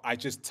laptop, I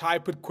just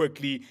type it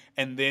quickly,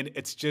 and then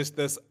it's just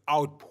this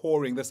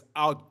outpouring, this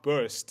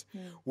outburst.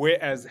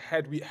 Whereas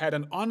had we had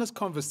an honest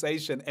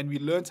conversation and we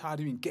learned how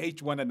to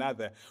engage one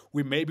another,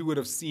 we maybe would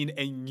have seen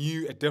a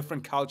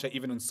different culture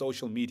even on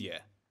social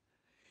media.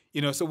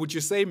 So would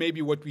you say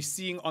maybe what we're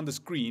seeing on the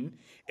screen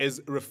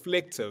is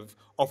reflective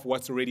of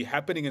what's already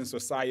happening in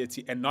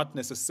society and not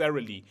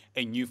necessarily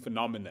a new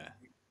phenomena?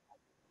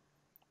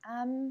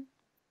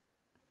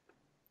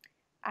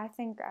 I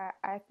kind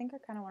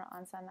of want to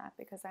answer on that,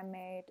 because I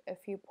made a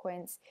few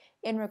points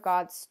in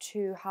regards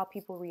to how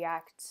people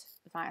react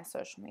via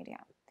social media.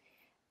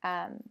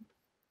 Clooney,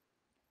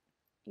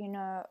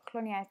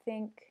 I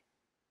think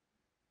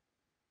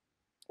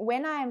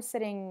when I am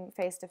sitting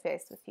face to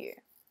face with you,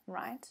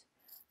 right?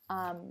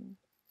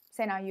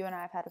 Say now you and I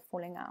have had a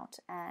falling out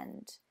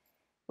and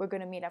we're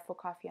going to meet up for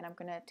coffee, and I'm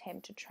going to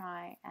attempt to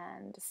try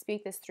and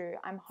speak this through.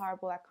 I'm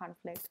horrible at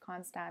conflict,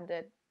 can't stand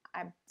it.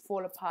 I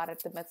fall apart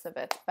at the midst of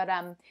it. But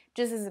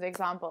just as an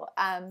example,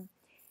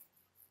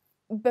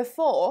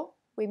 before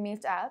we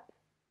meet up,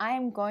 I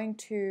am going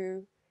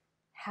to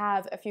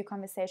have a few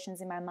conversations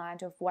in my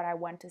mind of what I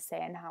want to say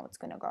and how it's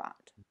going to go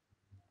out.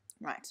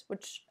 Right,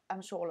 which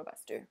I'm sure all of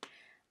us do.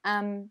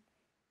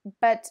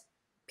 But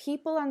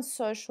people on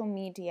social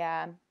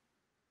media,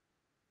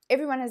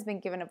 everyone has been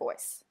given a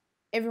voice.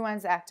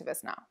 Everyone's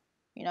activist now,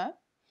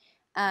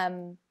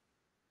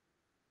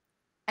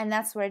 And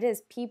that's what it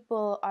is.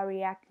 People are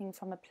reacting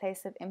from a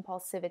place of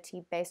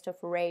impulsivity based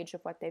off rage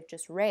of what they've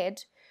just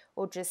read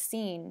or just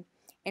seen,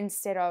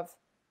 instead of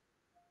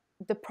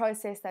the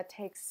process that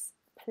takes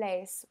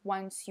place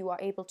once you are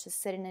able to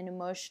sit in an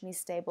emotionally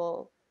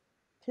stable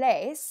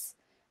place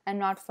and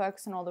not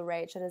focus on all the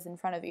rage that is in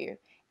front of you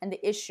and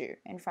the issue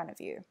in front of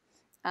you.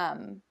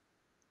 And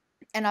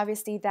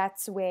obviously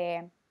that's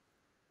where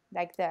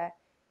like the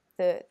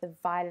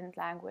violent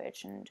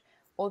language and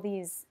all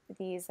these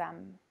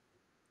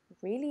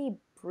really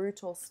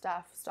brutal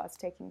stuff starts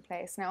taking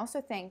place. And I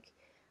also think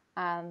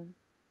via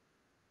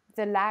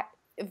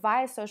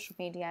social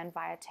media and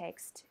via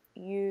text,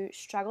 you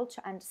struggle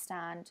to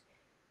understand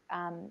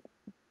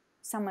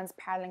someone's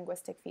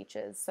paralinguistic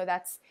features. So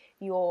that's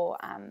your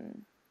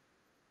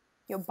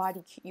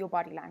body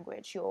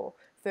language, your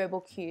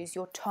verbal cues,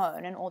 your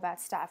tone, and all that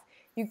stuff.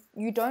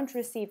 You don't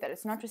receive that.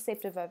 It's not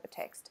receptive over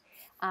text,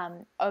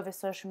 over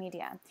social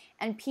media.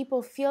 And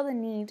people feel the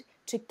need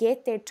to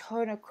get their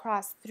tone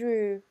across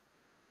through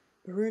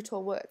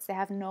brutal words. They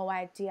have no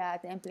idea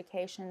the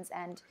implications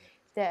and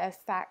the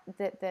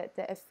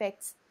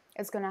effects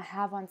it's going to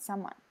have on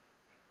someone,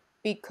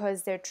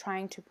 because they're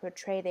trying to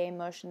portray their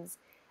emotions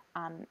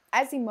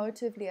as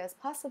emotively as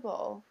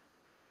possible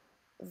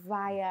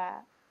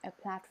via a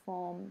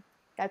platform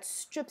that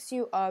strips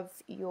you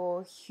of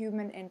your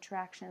human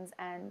interactions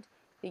and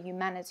the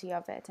humanity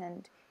of it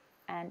and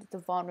the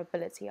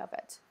vulnerability of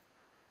it.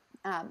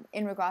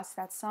 In regards to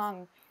that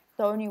song,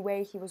 the only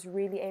way he was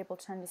really able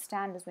to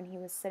understand is when he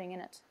was sitting in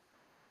it,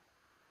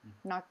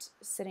 not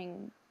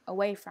sitting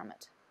away from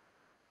it.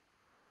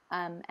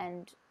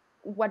 And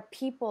what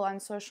people on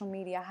social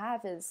media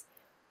have is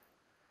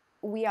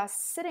we are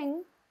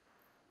sitting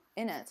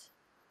in it,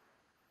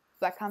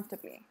 but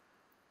comfortably,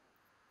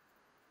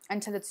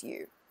 until it's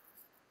you.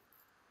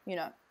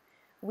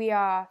 We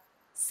are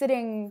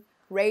sitting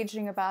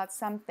raging about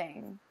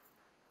something,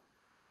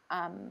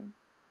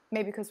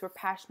 maybe because we're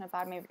passionate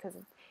about it, maybe because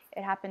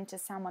it happened to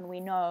someone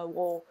we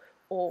know,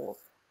 or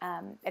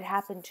it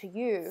happened to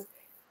you.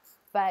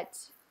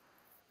 But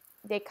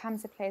there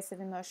comes a place of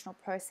emotional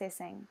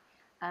processing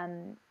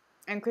and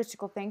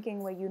critical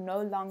thinking where you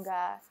no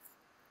longer,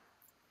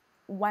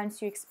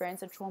 once you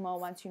experience a trauma,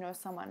 once you know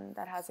someone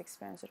that has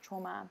experienced a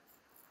trauma,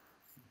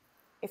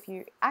 if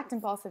you act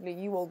impulsively,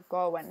 you will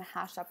go and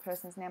hash that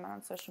person's name out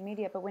on social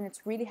media. But when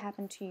it's really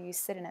happened to you, you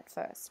sit in it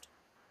first.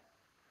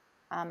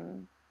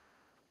 And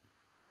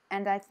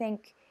I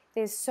think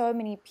there's so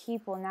many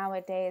people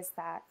nowadays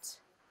that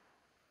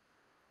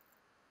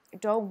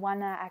don't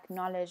want to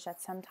acknowledge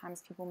that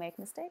sometimes people make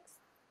mistakes.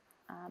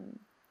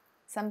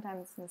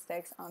 Sometimes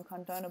mistakes aren't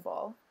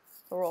condonable.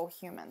 We're all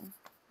human,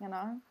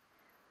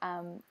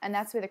 And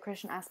that's where the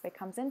Christian aspect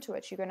comes into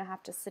it. You're going to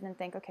have to sit and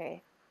think,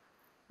 okay,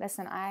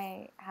 listen,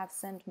 I have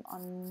sinned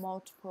on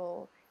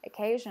multiple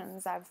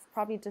occasions. I've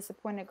probably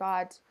disappointed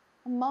God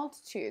on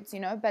multitudes,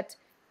 but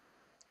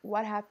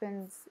what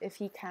happens if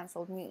he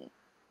cancelled me?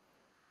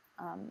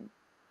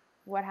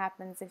 What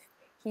happens if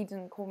he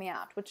didn't call me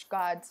out? Which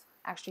God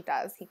actually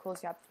does. He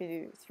calls you up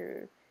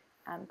through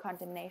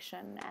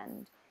condemnation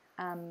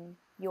and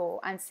your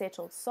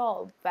unsettled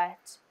soul.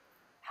 But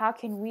how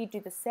can we do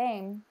the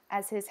same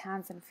as his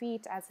hands and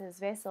feet, as his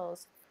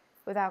vessels,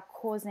 without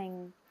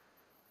causing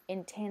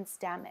intense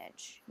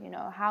damage? You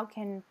know, how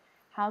can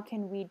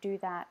we do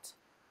that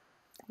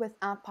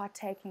without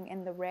partaking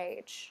in the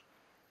rage?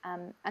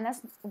 And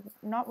that's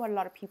not what a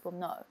lot of people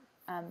know.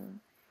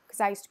 Because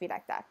I used to be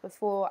like that.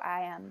 Before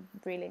I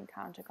really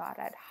encounter God,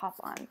 I'd hop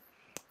on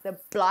the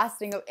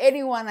blasting of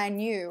anyone I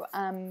knew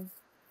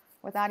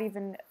without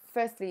even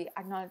firstly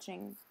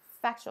acknowledging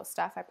factual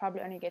stuff. I'd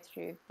probably only get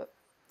through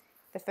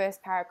the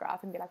first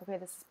paragraph and be like, okay,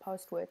 this is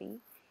post-worthy,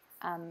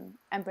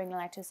 and bring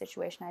light to a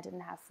situation I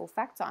didn't have full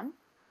facts on.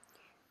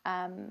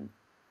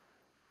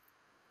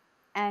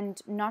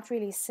 And not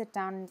really sit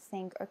down and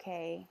think,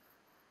 okay,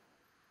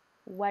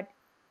 what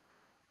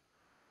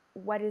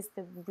is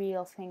the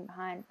real thing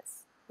behind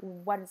this?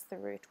 What is the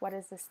root? What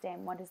is the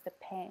stem? What is the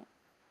pain?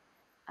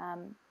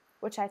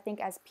 Which I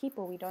think as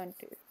people we don't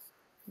do.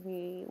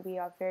 We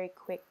are very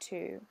quick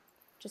to,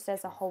 just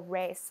as a whole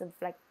race of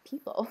like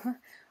people,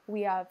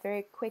 we are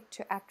very quick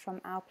to act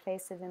from our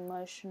place of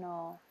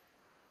emotional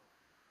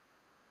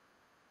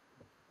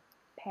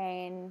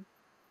pain,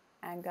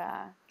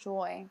 anger,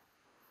 joy,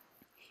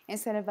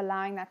 instead of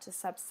allowing that to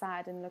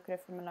subside and look at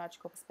it from a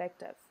logical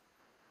perspective.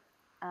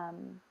 I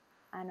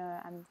know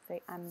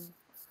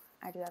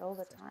I do that all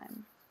the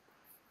time.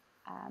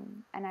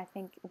 And I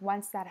think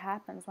once that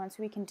happens, once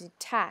we can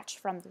detach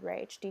from the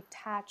rage,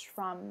 detach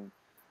from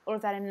all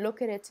of that and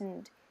look at it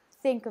and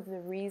think of the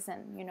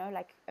reason, you know,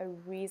 like a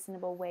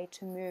reasonable way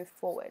to move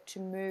forward, to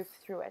move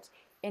through it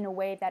in a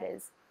way that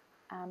is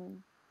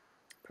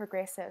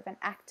progressive and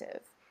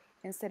active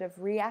instead of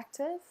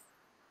reactive,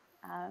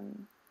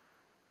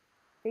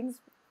 things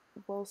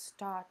will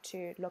start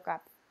to look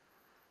up.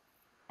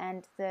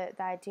 And the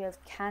idea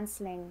of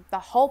cancelling the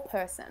whole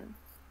person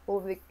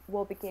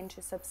will begin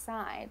to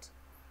subside,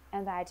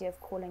 and the idea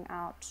of calling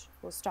out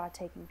will start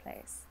taking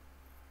place.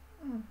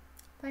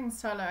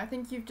 Thanks, Tyler. I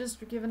think you've just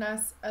given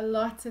us a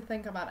lot to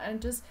think about,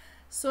 and just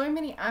so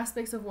many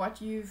aspects of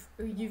what you've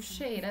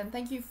shared. And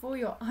thank you for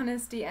your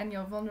honesty and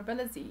your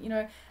vulnerability. You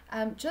know,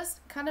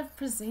 just kind of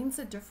presents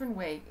a different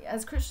way.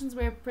 As Christians,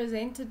 we're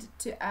presented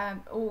to,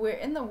 or we're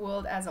in the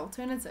world as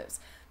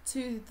alternatives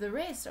to the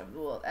rest of the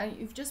world, and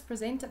you've just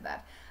presented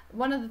that.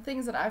 One of the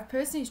things that I've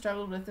personally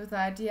struggled with the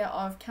idea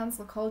of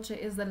cancel culture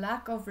is the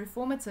lack of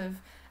reformative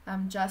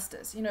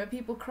justice. You know,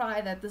 people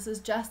cry that this is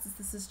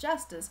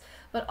justice,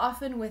 but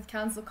often with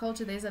cancel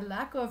culture there's a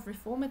lack of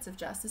reformative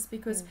justice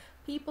because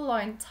people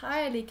are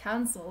entirely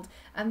cancelled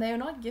and they are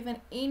not given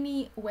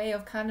any way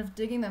of kind of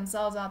digging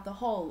themselves out the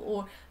hole,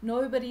 or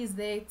nobody's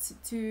there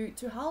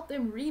to help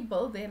them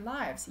rebuild their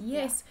lives.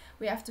 Yes,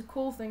 we have to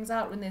call things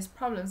out when there's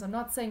problems. I'm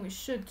not saying we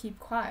should keep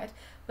quiet,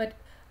 but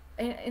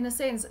in a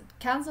sense,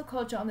 cancel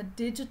culture on the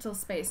digital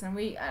space, and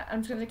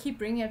I'm going to keep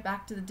bringing it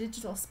back to the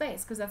digital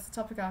space because that's the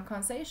topic of our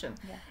conversation.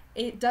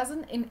 It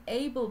doesn't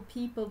enable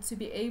people to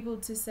be able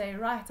to say,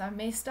 right, I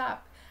messed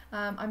up,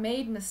 I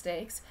made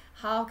mistakes,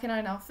 how can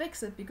I now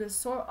fix it? Because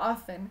so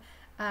often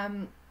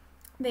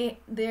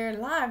their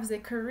lives, their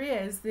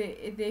careers,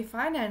 their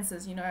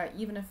finances, you know, are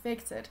even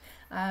affected.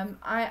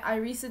 I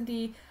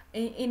recently,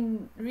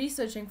 in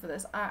researching for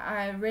this,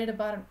 I read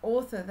about an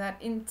author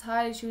that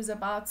entirely she was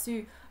about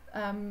to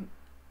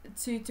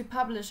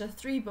publish a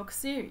 3-book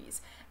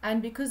series,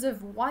 and because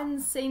of one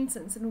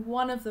sentence in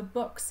one of the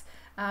books,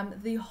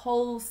 the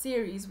whole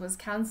series was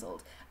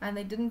cancelled and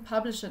they didn't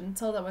publish it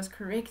until that was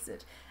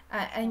corrected.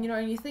 And you know,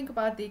 you think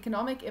about the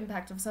economic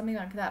impact of something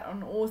like that on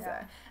an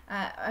author,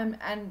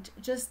 and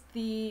just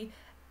the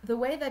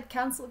way that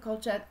cancel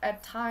culture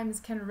at times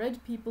can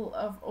rid people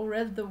of, or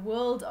rid the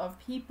world of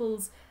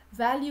people's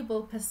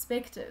valuable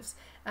perspectives,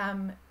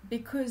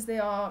 because they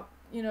are,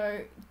 you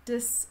know,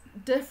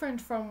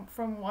 different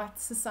from what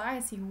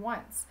society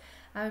wants.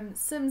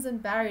 Sims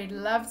and Barry, I'd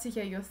love to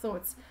hear your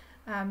thoughts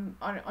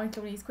on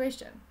Chloe's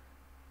question.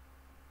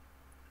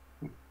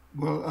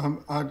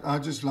 Well,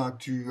 I'd just like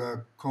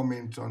to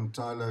comment on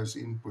Tyler's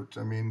input.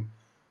 I mean,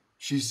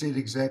 she said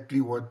exactly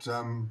what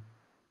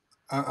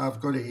I've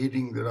got a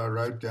heading that I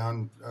wrote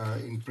down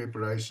in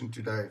preparation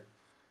today.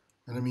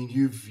 And I mean,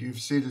 you've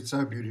said it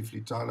so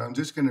beautifully, Tyler. I'm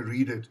just going to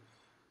read it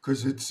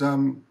because it's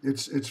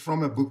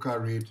from a book I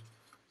read. It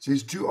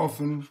says, too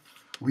often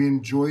we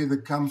enjoy the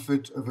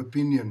comfort of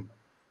opinion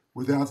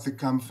without the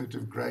comfort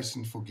of grace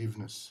and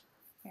forgiveness.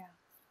 Yeah.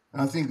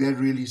 And I think that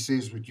really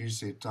says what you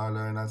said,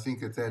 Tyler. And I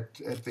think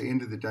that at the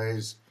end of the day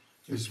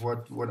is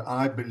what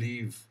I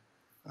believe.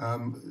 I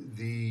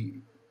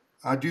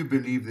do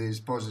believe there's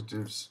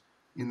positives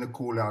in the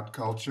call-out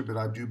culture, but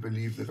I do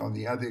believe that on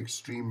the other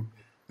extreme,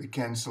 the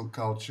cancel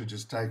culture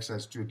just takes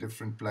us to a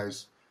different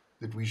place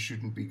that we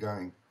shouldn't be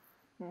going.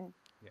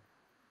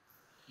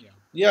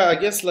 Yeah, I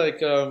guess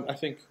like I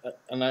think,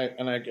 and I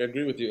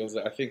agree with you. Is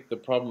that I think the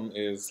problem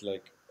is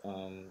like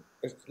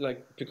it's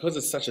like because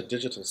it's such a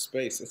digital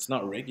space, it's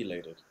not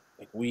regulated.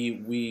 Like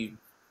we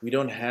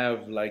don't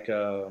have like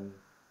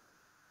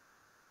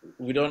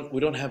we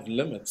don't have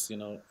limits, you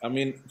know. I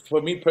mean,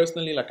 for me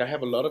personally, like I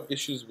have a lot of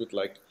issues with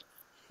like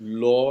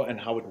law and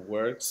how it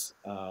works,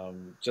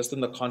 just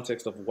in the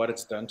context of what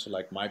it's done to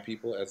like my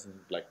people, as in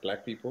like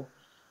black people.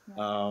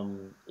 Yeah.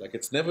 Like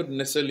it's never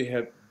necessarily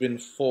have been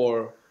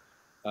for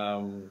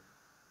um,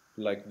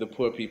 like the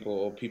poor people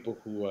or people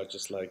who are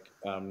just like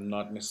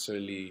not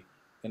necessarily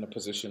in a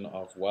position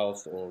of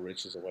wealth or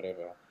riches or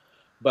whatever.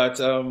 But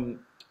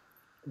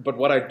but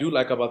what I do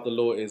like about the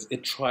law is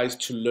it tries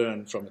to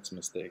learn from its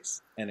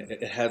mistakes, and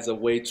it has a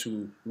way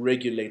to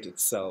regulate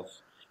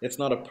itself. It's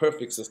not a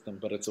perfect system,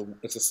 but it's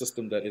a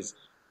system that is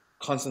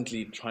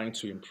constantly trying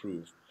to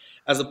improve,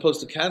 as opposed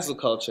to cancel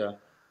culture.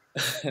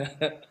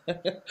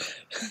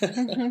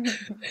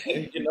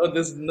 You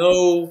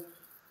know,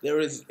 there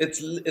is,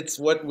 it's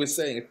what we're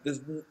saying.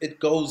 It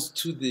goes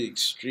to the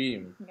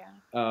extreme,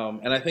 Yeah.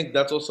 and I think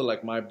that's also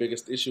like my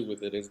biggest issue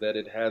with it is that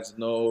it has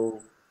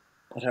no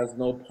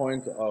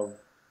point of,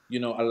 you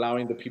know,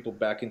 allowing the people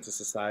back into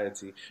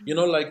society. You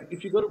know, like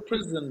if you go to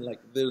prison, like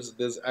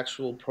there's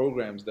actual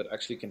programs that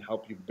actually can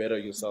help you better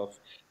yourself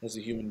as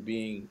a human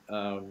being.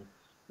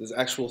 There's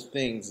actual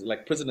things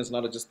like prison is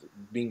not just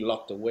being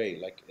locked away.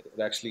 Like it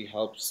actually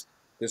helps.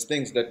 There's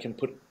things that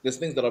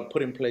are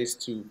put in place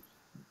to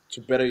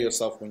better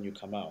yourself when you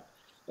come out,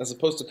 as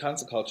opposed to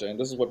cancel culture. And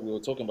this is what we were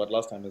talking about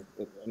last time.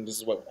 And this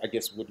is what I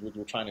guess what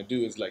we're trying to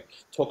do is like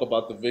talk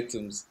about the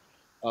victims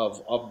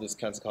of this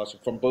cancel culture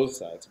from both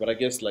sides. But I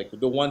guess like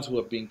the ones who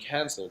are being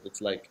canceled,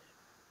 it's like,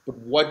 but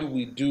what do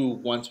we do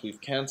once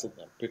we've canceled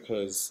them?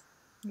 Because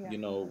Yeah. you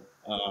know,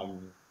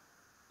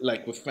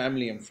 like with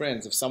family and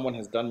friends, if someone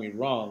has done me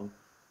wrong,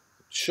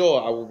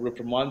 sure, I will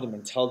reprimand them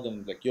and tell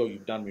them like, "Yo,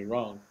 you've done me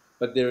wrong."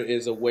 But there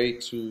is a way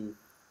to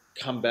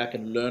come back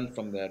and learn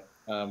from that,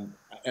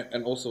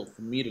 and also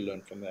for me to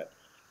learn from that.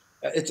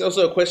 It's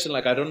also a question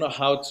like I don't know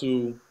how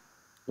to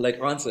like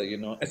answer. You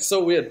know, it's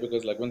so weird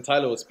because like when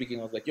Tyler was speaking,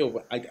 I was like, "Yo,"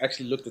 but I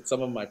actually looked at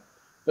some of my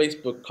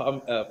Facebook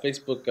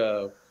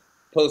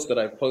posts that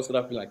I posted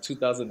up in like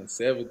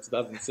 2007,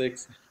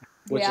 2006,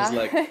 which is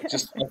like Yeah.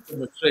 just off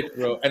the trick,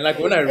 bro. And like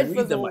when I It read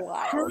was them, I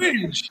wild.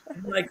 cringe.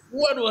 I'm like,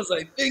 what was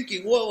I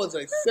thinking? What was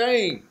I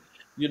saying?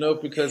 You know,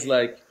 because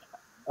like,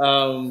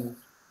 um,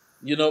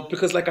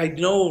 because like I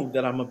know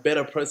that I'm a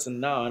better person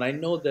now, and I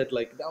know that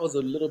like that was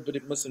a little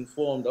bit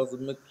misinformed. That was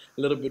a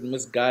little bit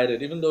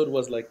misguided, even though it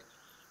was like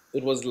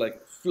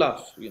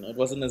fluff. You know, it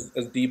wasn't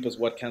as deep as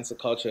what cancer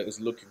culture is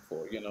looking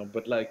for. You know,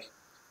 but like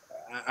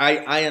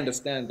I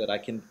understand that I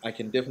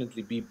can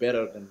definitely be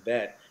better than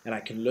that, and I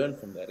can learn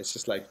from that. It's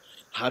just like,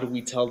 how do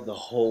we tell the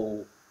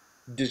whole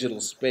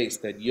digital space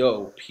that,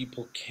 yo,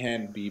 people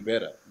can be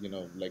better? You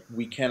know, like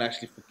we can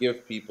actually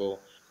forgive people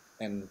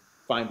and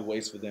find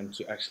ways for them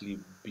to actually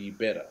be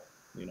better.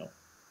 You know.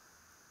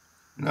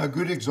 Now, a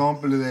good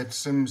example of that,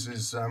 Sims,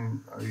 is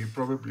are you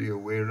probably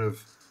aware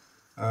of?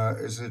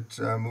 Is it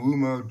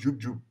Muhumo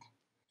Jubjub,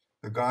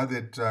 the guy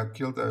that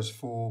killed those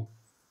four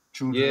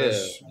children Yeah,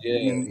 yeah,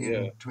 yeah,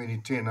 in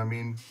 2010? I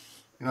mean,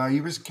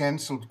 he was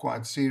cancelled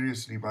quite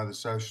seriously by the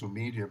social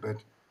media,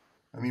 but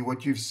I mean,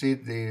 what you've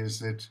said there is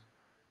that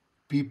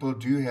people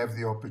do have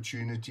the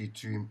opportunity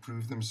to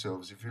improve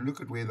themselves. If you look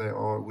at where they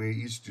are, where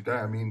he is today,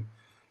 I mean,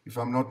 if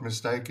I'm not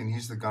mistaken,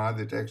 he's the guy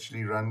that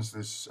actually runs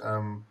this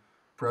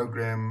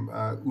program,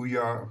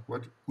 Uya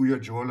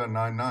Jola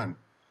 99,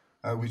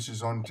 which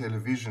is on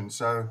television.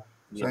 So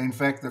yeah, in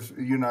fact,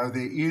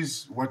 there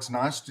is, what's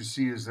nice to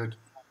see is that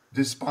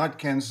despite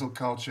cancel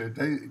culture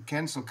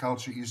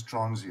is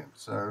transient.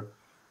 So,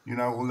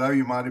 although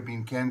you might have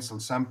been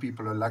cancelled, some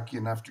people are lucky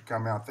enough to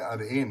come out the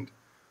other end,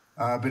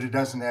 but it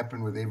doesn't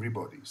happen with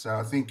everybody. So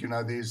I think,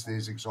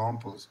 there's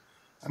examples.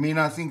 I mean,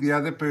 I think the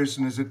other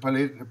person is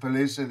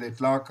Palesa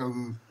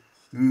Letlaka,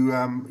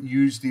 who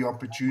used the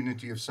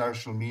opportunity of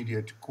social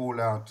media to call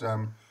out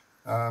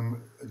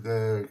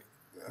the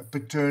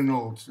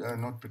paternal,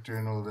 not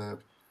paternal,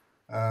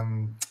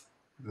 um,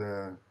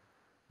 the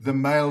the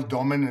male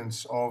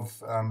dominance of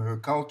her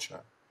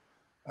culture,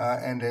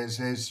 and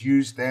has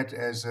used that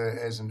as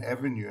an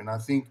avenue. And I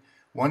think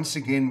once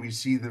again we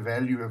see the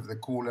value of the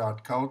call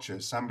out culture,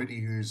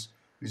 somebody who's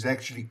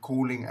actually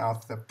calling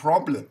out the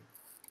problem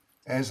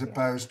as Yeah.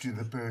 opposed to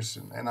the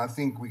person. And I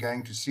think we're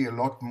going to see a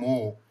lot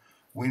more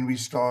when we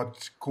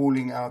start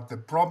calling out the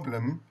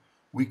problem.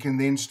 We can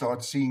then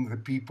start seeing the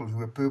people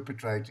who are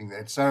perpetrating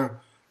that. So,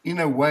 in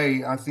a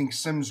way, I think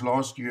Sims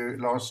last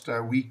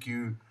week,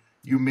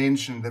 you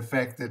mentioned the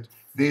fact that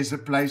there's a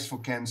place for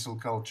cancel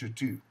culture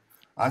too.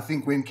 I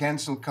think when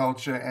cancel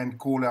culture and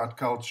call out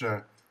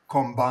culture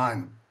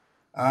combine,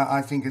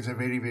 I think it's a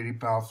very, very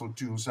powerful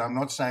tool. So I'm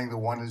not saying the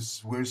one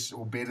is worse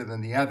or better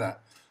than the other.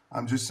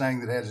 I'm just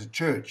saying that as a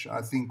church,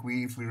 I think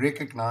if we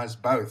recognize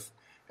both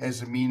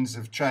as a means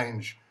of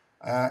change,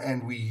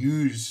 and we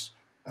use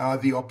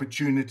the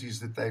opportunities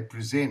that they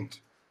present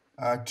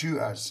to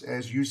us,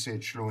 as you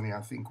said, Shloni,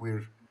 I think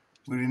we're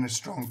in a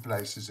strong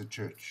place as a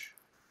church.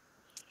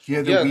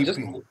 Hear the yeah. Just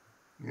weeping.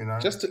 you know.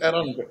 Just to add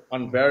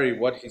on Barry,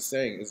 what he's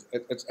saying is,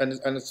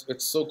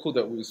 it's so cool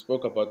that we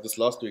spoke about this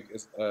last week.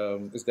 Is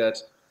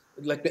that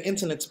like the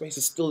internet space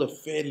is still a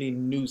fairly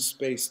new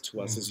space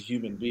to us as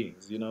human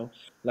beings. You know,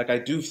 like I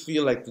do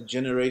feel like the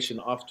generation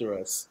after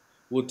us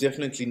will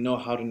definitely know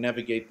how to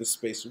navigate this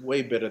space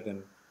way better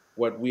than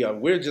what we are.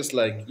 We're just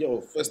like,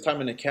 yo, first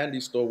time in a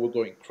candy store, we're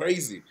going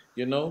crazy.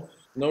 You know,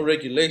 no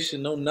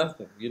regulation, no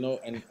nothing. You know,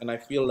 and I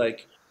feel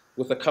like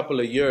with a couple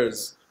of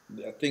years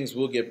things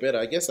will get better.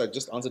 I guess I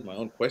just answered my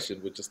own question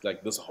with just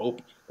like this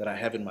hope that I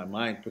have in my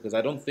mind because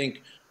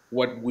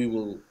what we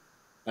will,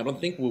 I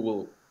don't think we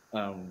will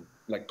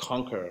like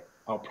conquer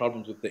our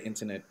problems with the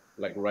internet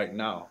like right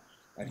now.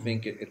 I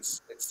think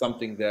it's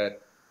something that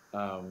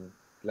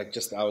like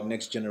just our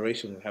next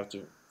generation will have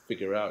to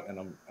figure out,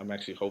 and I'm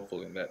actually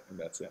hopeful in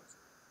that sense.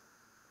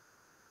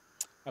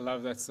 I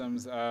love that,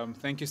 Sims.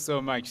 Thank you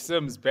so much.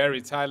 Sims,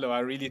 Barry, Tyler, I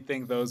really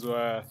think those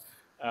were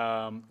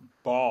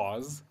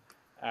bars.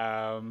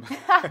 Um,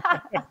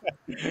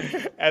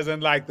 as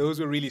in, like, those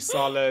were really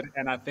solid.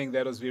 And I think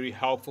that was very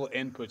helpful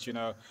input, you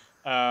know.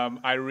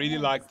 I really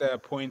like the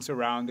points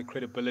around the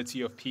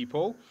credibility of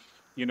people.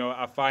 You know,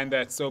 I find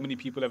that so many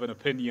people have an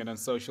opinion on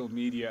social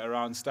media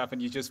around stuff,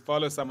 and you just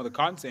follow some of the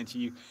content,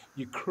 you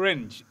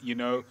cringe, you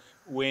know,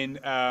 when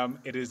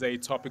it is a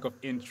topic of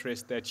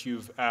interest that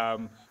you've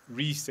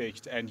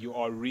researched and you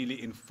are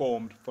really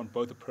informed from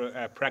both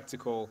a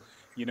practical,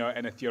 you know,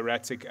 and a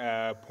theoretic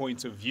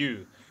point of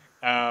view.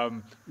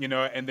 You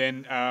know, and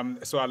then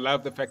so I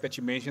love the fact that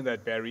you mentioned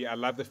that, Barry. I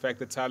love the fact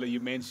that, Tyler, you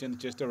mentioned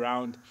just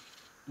around,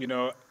 you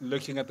know,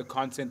 looking at the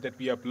content that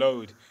we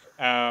upload.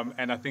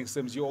 And I think,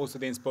 Sims, you also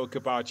then spoke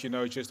about, you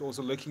know, just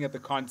also looking at the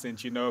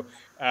content, you know,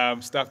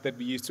 stuff that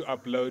we used to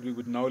upload, we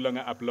would no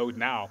longer upload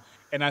now.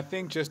 And I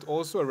think just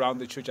also around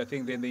the church, I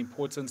think then the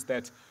importance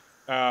that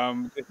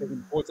the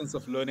importance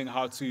of learning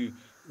how to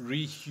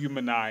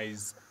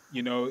rehumanize,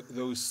 you know,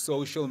 those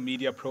social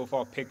media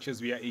profile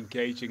pictures we are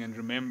engaging and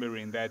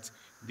remembering that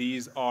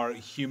these are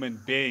human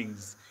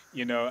beings,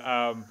 you know.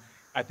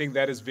 I think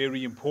that is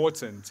very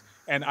important.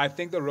 And I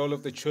think the role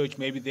of the church,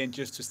 maybe then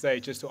just to say,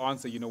 just to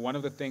answer, you know, one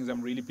of the things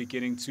I'm really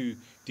beginning to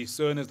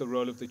discern as the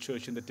role of the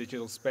church in the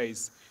digital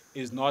space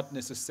is not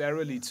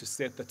necessarily to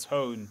set the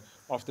tone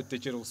of the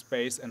digital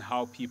space and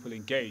how people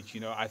engage. You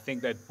know, I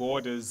think that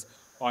borders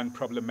on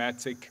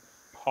problematic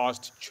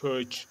past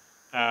church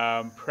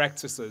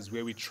practices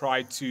where we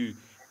try to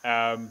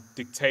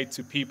dictate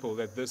to people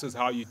that this is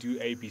how you do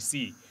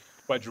ABC,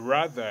 but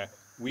rather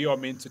we are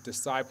meant to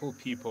disciple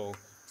people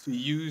to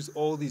use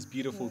all these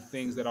beautiful Yes.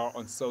 things that are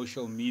on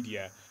social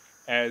media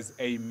as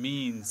a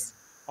means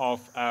of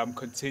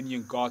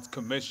continuing God's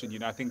commission. You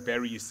know, I think,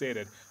 Barry, you said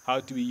it. How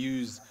do we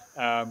use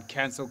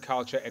cancel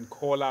culture and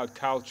call out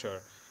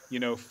culture, you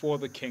know, for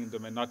the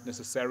kingdom and not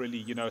necessarily,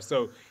 you know,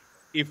 so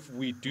if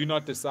we do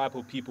not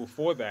disciple people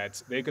for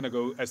that, they're going to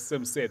go, as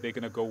Sim said, they're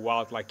going to go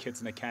wild like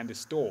kids in a candy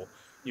store.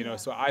 You know, Yeah.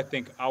 so I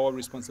think our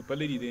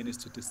responsibility then is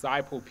to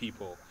disciple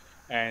people,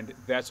 and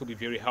that will be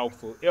very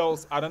helpful.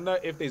 Else, I don't know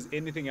if there's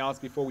anything else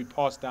before we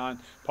pass on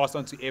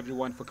to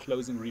everyone for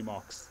closing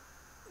remarks.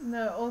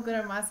 No, all good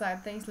on my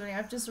side. Thanks, Looney.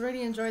 I've just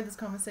really enjoyed this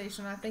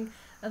conversation. I think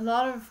a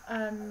lot of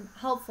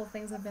helpful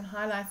things have been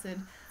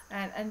highlighted,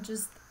 and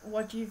just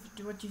what you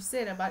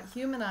said about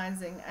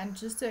humanizing, and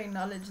just to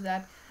acknowledge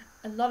that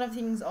a lot of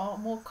things are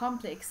more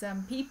complex.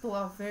 People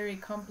are very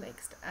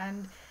complex,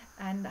 and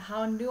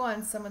how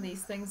nuanced some of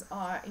these things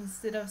are,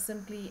 instead of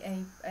simply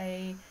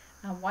a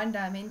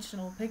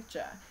one-dimensional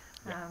picture.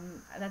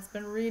 That's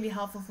been really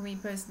helpful for me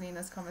personally in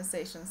this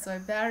conversation. So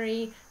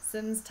Barry,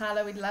 Sims,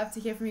 Tyler, we'd love to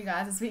hear from you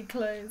guys as we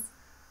close.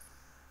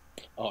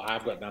 Oh,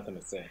 I've got nothing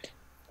to say.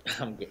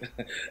 I'm good.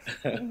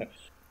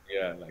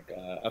 Yeah, like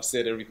I've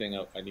said everything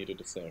I needed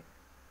to say.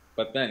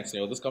 But thanks, you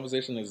know, this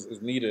conversation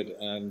is needed,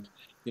 and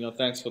you know,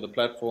 thanks for the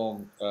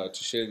platform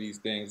to share these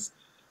things,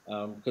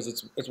 because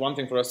it's one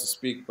thing for us to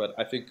speak, but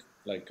I think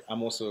like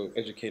I'm also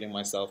educating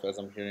myself as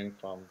I'm hearing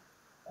from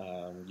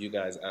you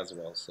guys as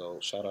well. So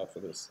shout out for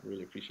this,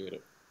 really appreciate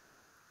it.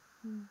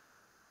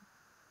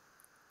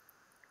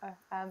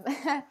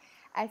 Oh,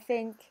 I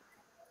think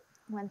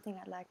one thing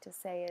I'd like to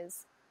say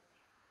is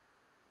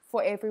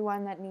for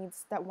everyone that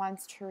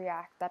wants to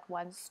react, that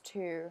wants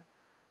to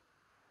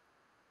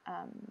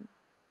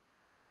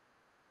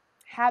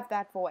have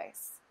that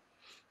voice.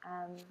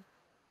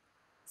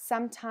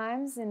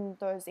 Sometimes in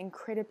those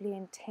incredibly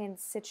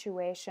intense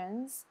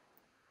situations,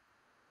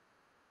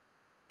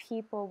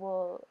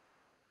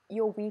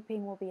 your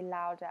weeping will be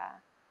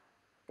louder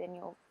than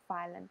your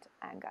violent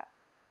anger.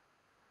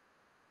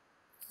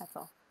 That's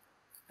all.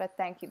 But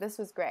thank you. This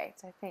was great.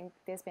 I think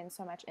there's been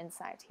so much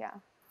insight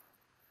here.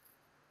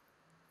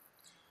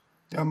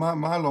 Yeah,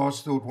 my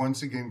last thought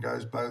once again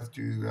goes both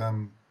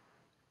to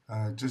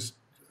just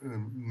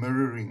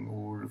mirroring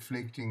or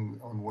reflecting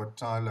on what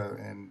Tyler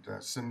and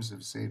Sims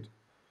have said,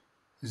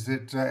 is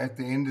that at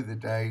the end of the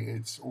day,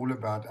 it's all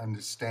about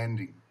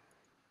understanding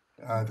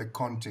the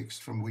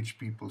context from which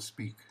people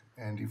speak.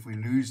 And if we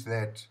lose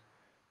that,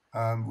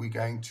 we're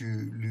going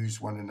to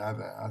lose one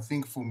another. I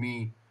think for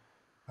me,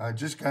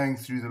 Just going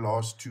through the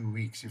last 2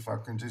 weeks, if I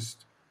can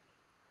just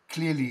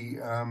clearly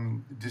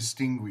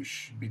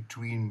distinguish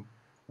between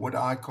what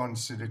I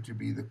consider to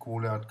be the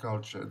call-out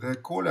culture. The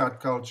call-out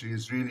culture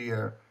is really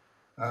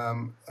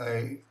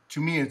to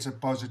me, it's a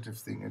positive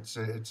thing.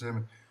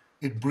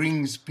 It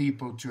brings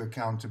people to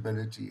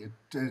accountability.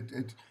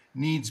 It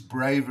needs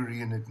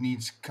bravery and it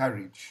needs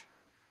courage.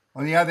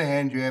 On the other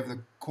hand, you have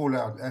the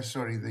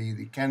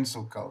the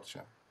cancel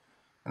culture.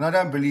 And I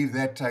don't believe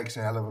that takes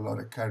a hell of a lot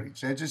of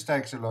courage. That just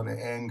takes a lot of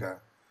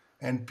anger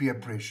and peer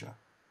pressure.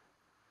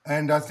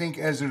 And I think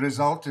as a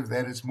result of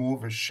that, it's more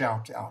of a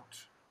shout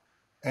out.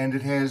 And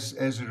it has,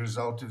 as a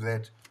result of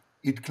that,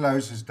 it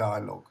closes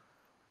dialogue.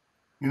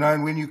 You know,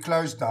 and when you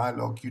close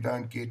dialogue, you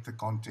don't get the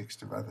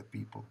context of other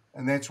people.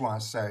 And that's why I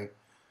say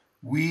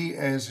we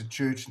as a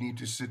church need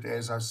to sit,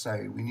 as I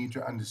say, we need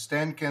to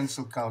understand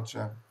cancel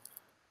culture,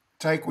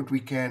 take what we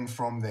can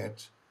from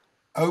that,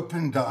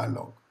 open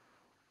dialogue,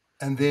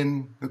 and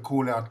then the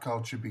call-out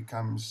culture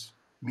becomes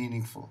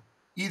meaningful.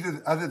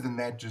 Other than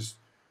that, just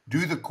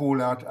do the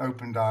call-out,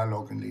 open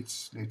dialogue, and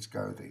let's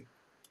go there.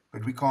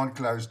 But we can't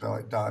close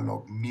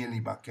dialogue merely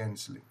by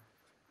cancelling.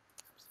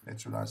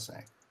 That's what I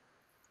say.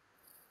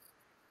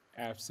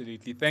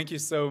 Absolutely. Thank you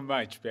so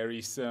much,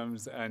 Barry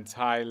Sims and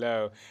Ty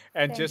Lowe.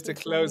 And Thank just to you,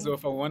 close Tony.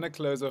 off, I want to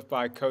close off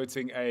by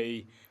quoting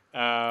a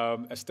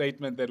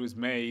statement that was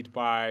made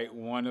by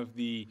one of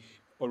the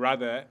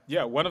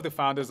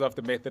founders of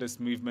the Methodist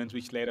movement,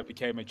 which later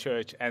became a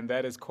church, and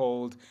that is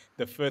called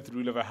The Fifth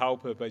Rule of a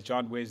Helper by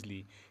John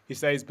Wesley. He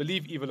says,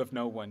 "Believe evil of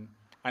no one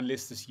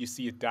unless you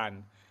see it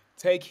done.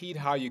 Take heed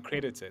how you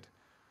credit it.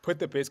 Put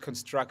the best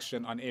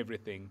construction on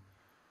everything.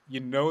 You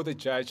know the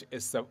judge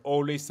is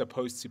always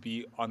supposed to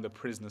be on the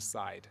prisoner's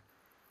side."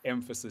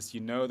 Emphasis,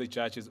 you know the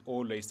judge is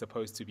always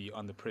supposed to be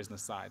on the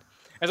prisoner's side.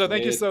 And so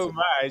thank you so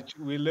much.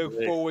 We look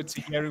forward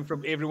to hearing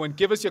from everyone.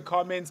 Give us your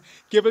comments.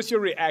 Give us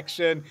your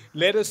reaction.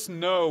 Let us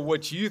know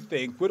what you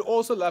think. We'd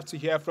also love to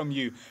hear from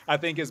you. I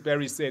think, as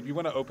Barry said, we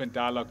want to open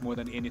dialogue more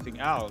than anything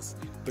else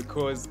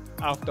because,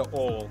 after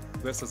all,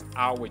 this is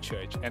our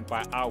church. And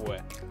by our,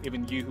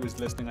 even you who is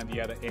listening on the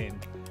other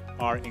end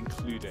are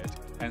included.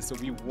 And so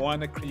we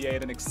want to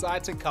create an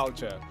exciting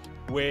culture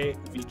where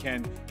we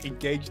can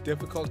engage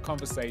difficult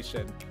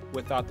conversation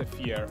without the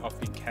fear of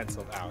being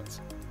cancelled out.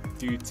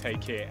 Do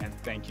take care and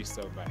thank you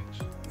so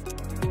much.